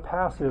 It's not a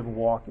passive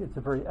walk, it's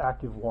a very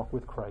active walk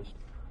with Christ.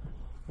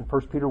 In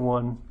 1 Peter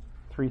 1,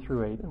 3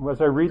 through 8. And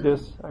as I read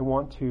this, I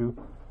want you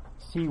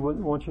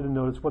to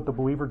notice what the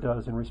believer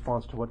does in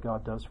response to what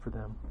God does for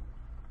them.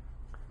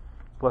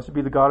 Blessed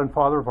be the God and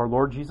Father of our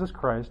Lord Jesus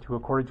Christ, who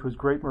according to his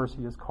great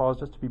mercy has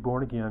caused us to be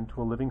born again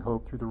to a living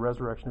hope through the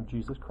resurrection of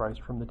Jesus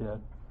Christ from the dead.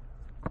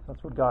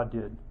 That's what God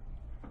did.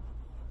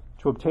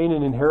 To obtain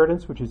an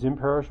inheritance which is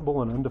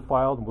imperishable and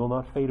undefiled and will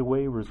not fade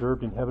away,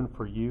 reserved in heaven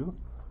for you,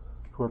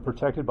 who are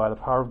protected by the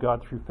power of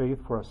God through faith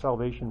for a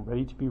salvation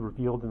ready to be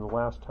revealed in the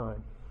last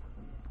time.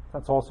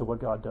 That's also what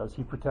God does.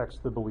 He protects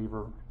the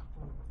believer.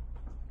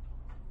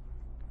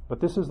 But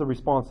this is the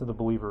response of the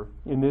believer.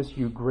 In this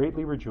you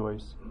greatly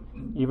rejoice,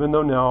 even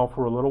though now,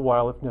 for a little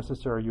while, if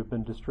necessary, you have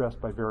been distressed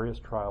by various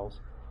trials,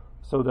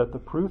 so that the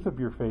proof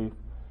of your faith,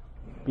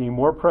 being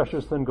more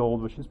precious than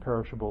gold which is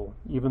perishable,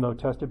 even though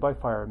tested by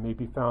fire, may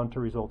be found to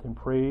result in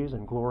praise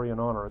and glory and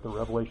honor at the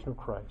revelation of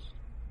Christ.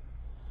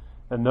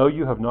 And though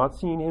you have not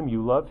seen him,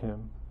 you love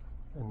him.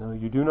 And though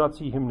you do not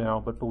see him now,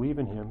 but believe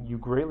in him, you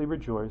greatly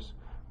rejoice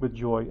with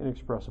joy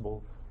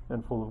inexpressible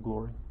and full of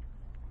glory.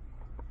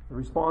 The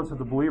response of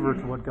the believer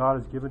to what God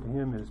has given to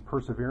him is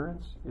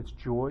perseverance, it's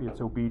joy, it's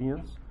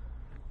obedience,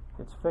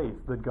 it's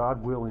faith that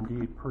God will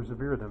indeed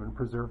persevere them and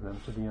preserve them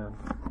to the end.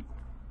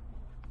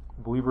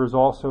 The believer is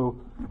also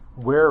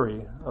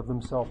wary of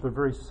themselves. They're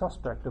very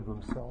suspect of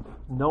themselves,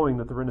 knowing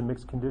that they're in a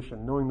mixed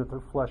condition, knowing that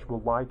their flesh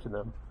will lie to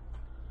them.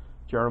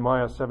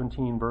 Jeremiah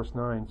 17 verse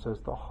 9 says,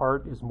 the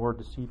heart is more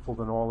deceitful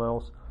than all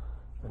else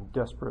and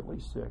desperately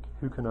sick.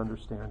 Who can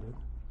understand it?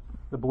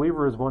 The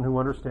believer is one who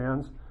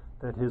understands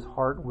that his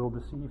heart will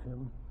deceive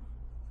him.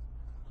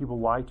 He will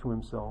lie to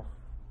himself.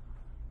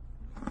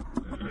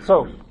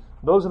 So,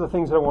 those are the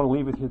things that I want to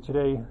leave with you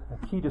today.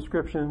 The key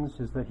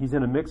descriptions is that he's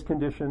in a mixed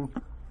condition.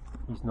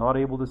 He's not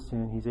able to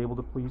sin. He's able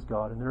to please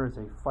God. And there is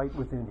a fight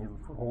within him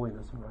for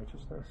holiness and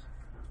righteousness.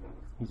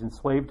 He's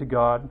enslaved to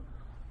God,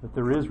 that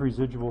there is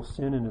residual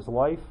sin in his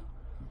life,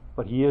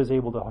 but he is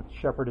able to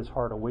shepherd his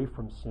heart away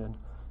from sin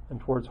and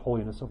towards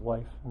holiness of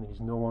life. And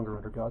he's no longer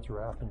under God's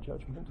wrath and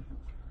judgment.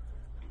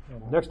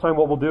 And next time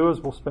what we'll do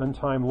is we'll spend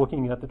time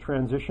looking at the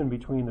transition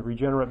between the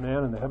regenerate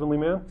man and the heavenly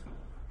man.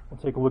 We'll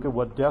take a look at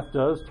what death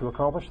does to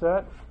accomplish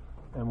that,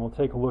 and we'll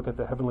take a look at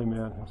the heavenly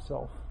man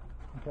himself.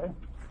 Okay?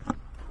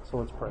 So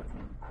let's pray.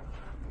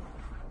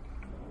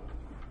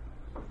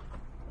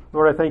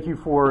 Lord, I thank you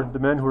for the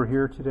men who are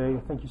here today.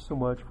 I thank you so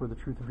much for the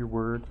truth of your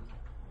word.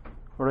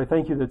 Lord, I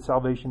thank you that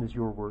salvation is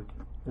your work.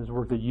 It is a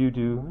work that you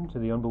do to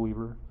the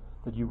unbeliever,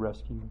 that you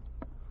rescue.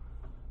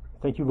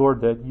 Thank you, Lord,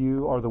 that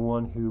you are the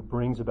one who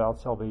brings about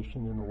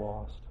salvation in the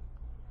lost.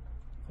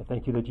 I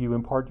thank you that you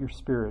impart your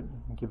spirit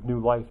and give new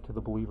life to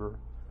the believer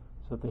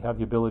so that they have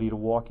the ability to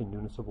walk in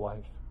newness of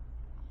life.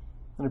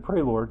 And I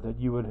pray, Lord, that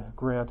you would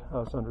grant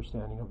us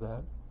understanding of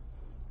that.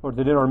 Lord,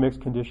 that in our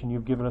mixed condition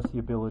you've given us the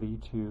ability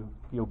to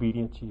be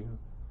obedient to you.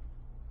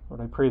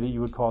 Lord, I pray that you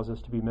would cause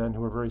us to be men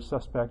who are very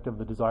suspect of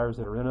the desires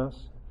that are in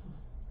us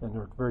and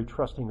are very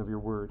trusting of your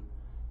word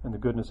and the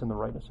goodness and the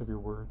rightness of your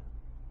word.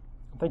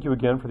 Thank you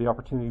again for the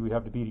opportunity we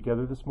have to be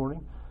together this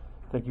morning.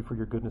 Thank you for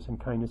your goodness and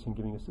kindness in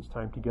giving us this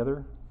time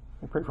together.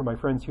 I pray for my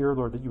friends here,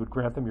 Lord, that you would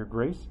grant them your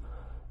grace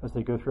as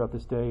they go throughout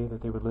this day,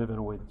 that they would live in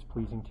a way that's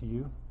pleasing to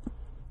you.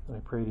 And I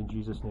pray it in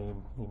Jesus'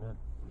 name. Amen.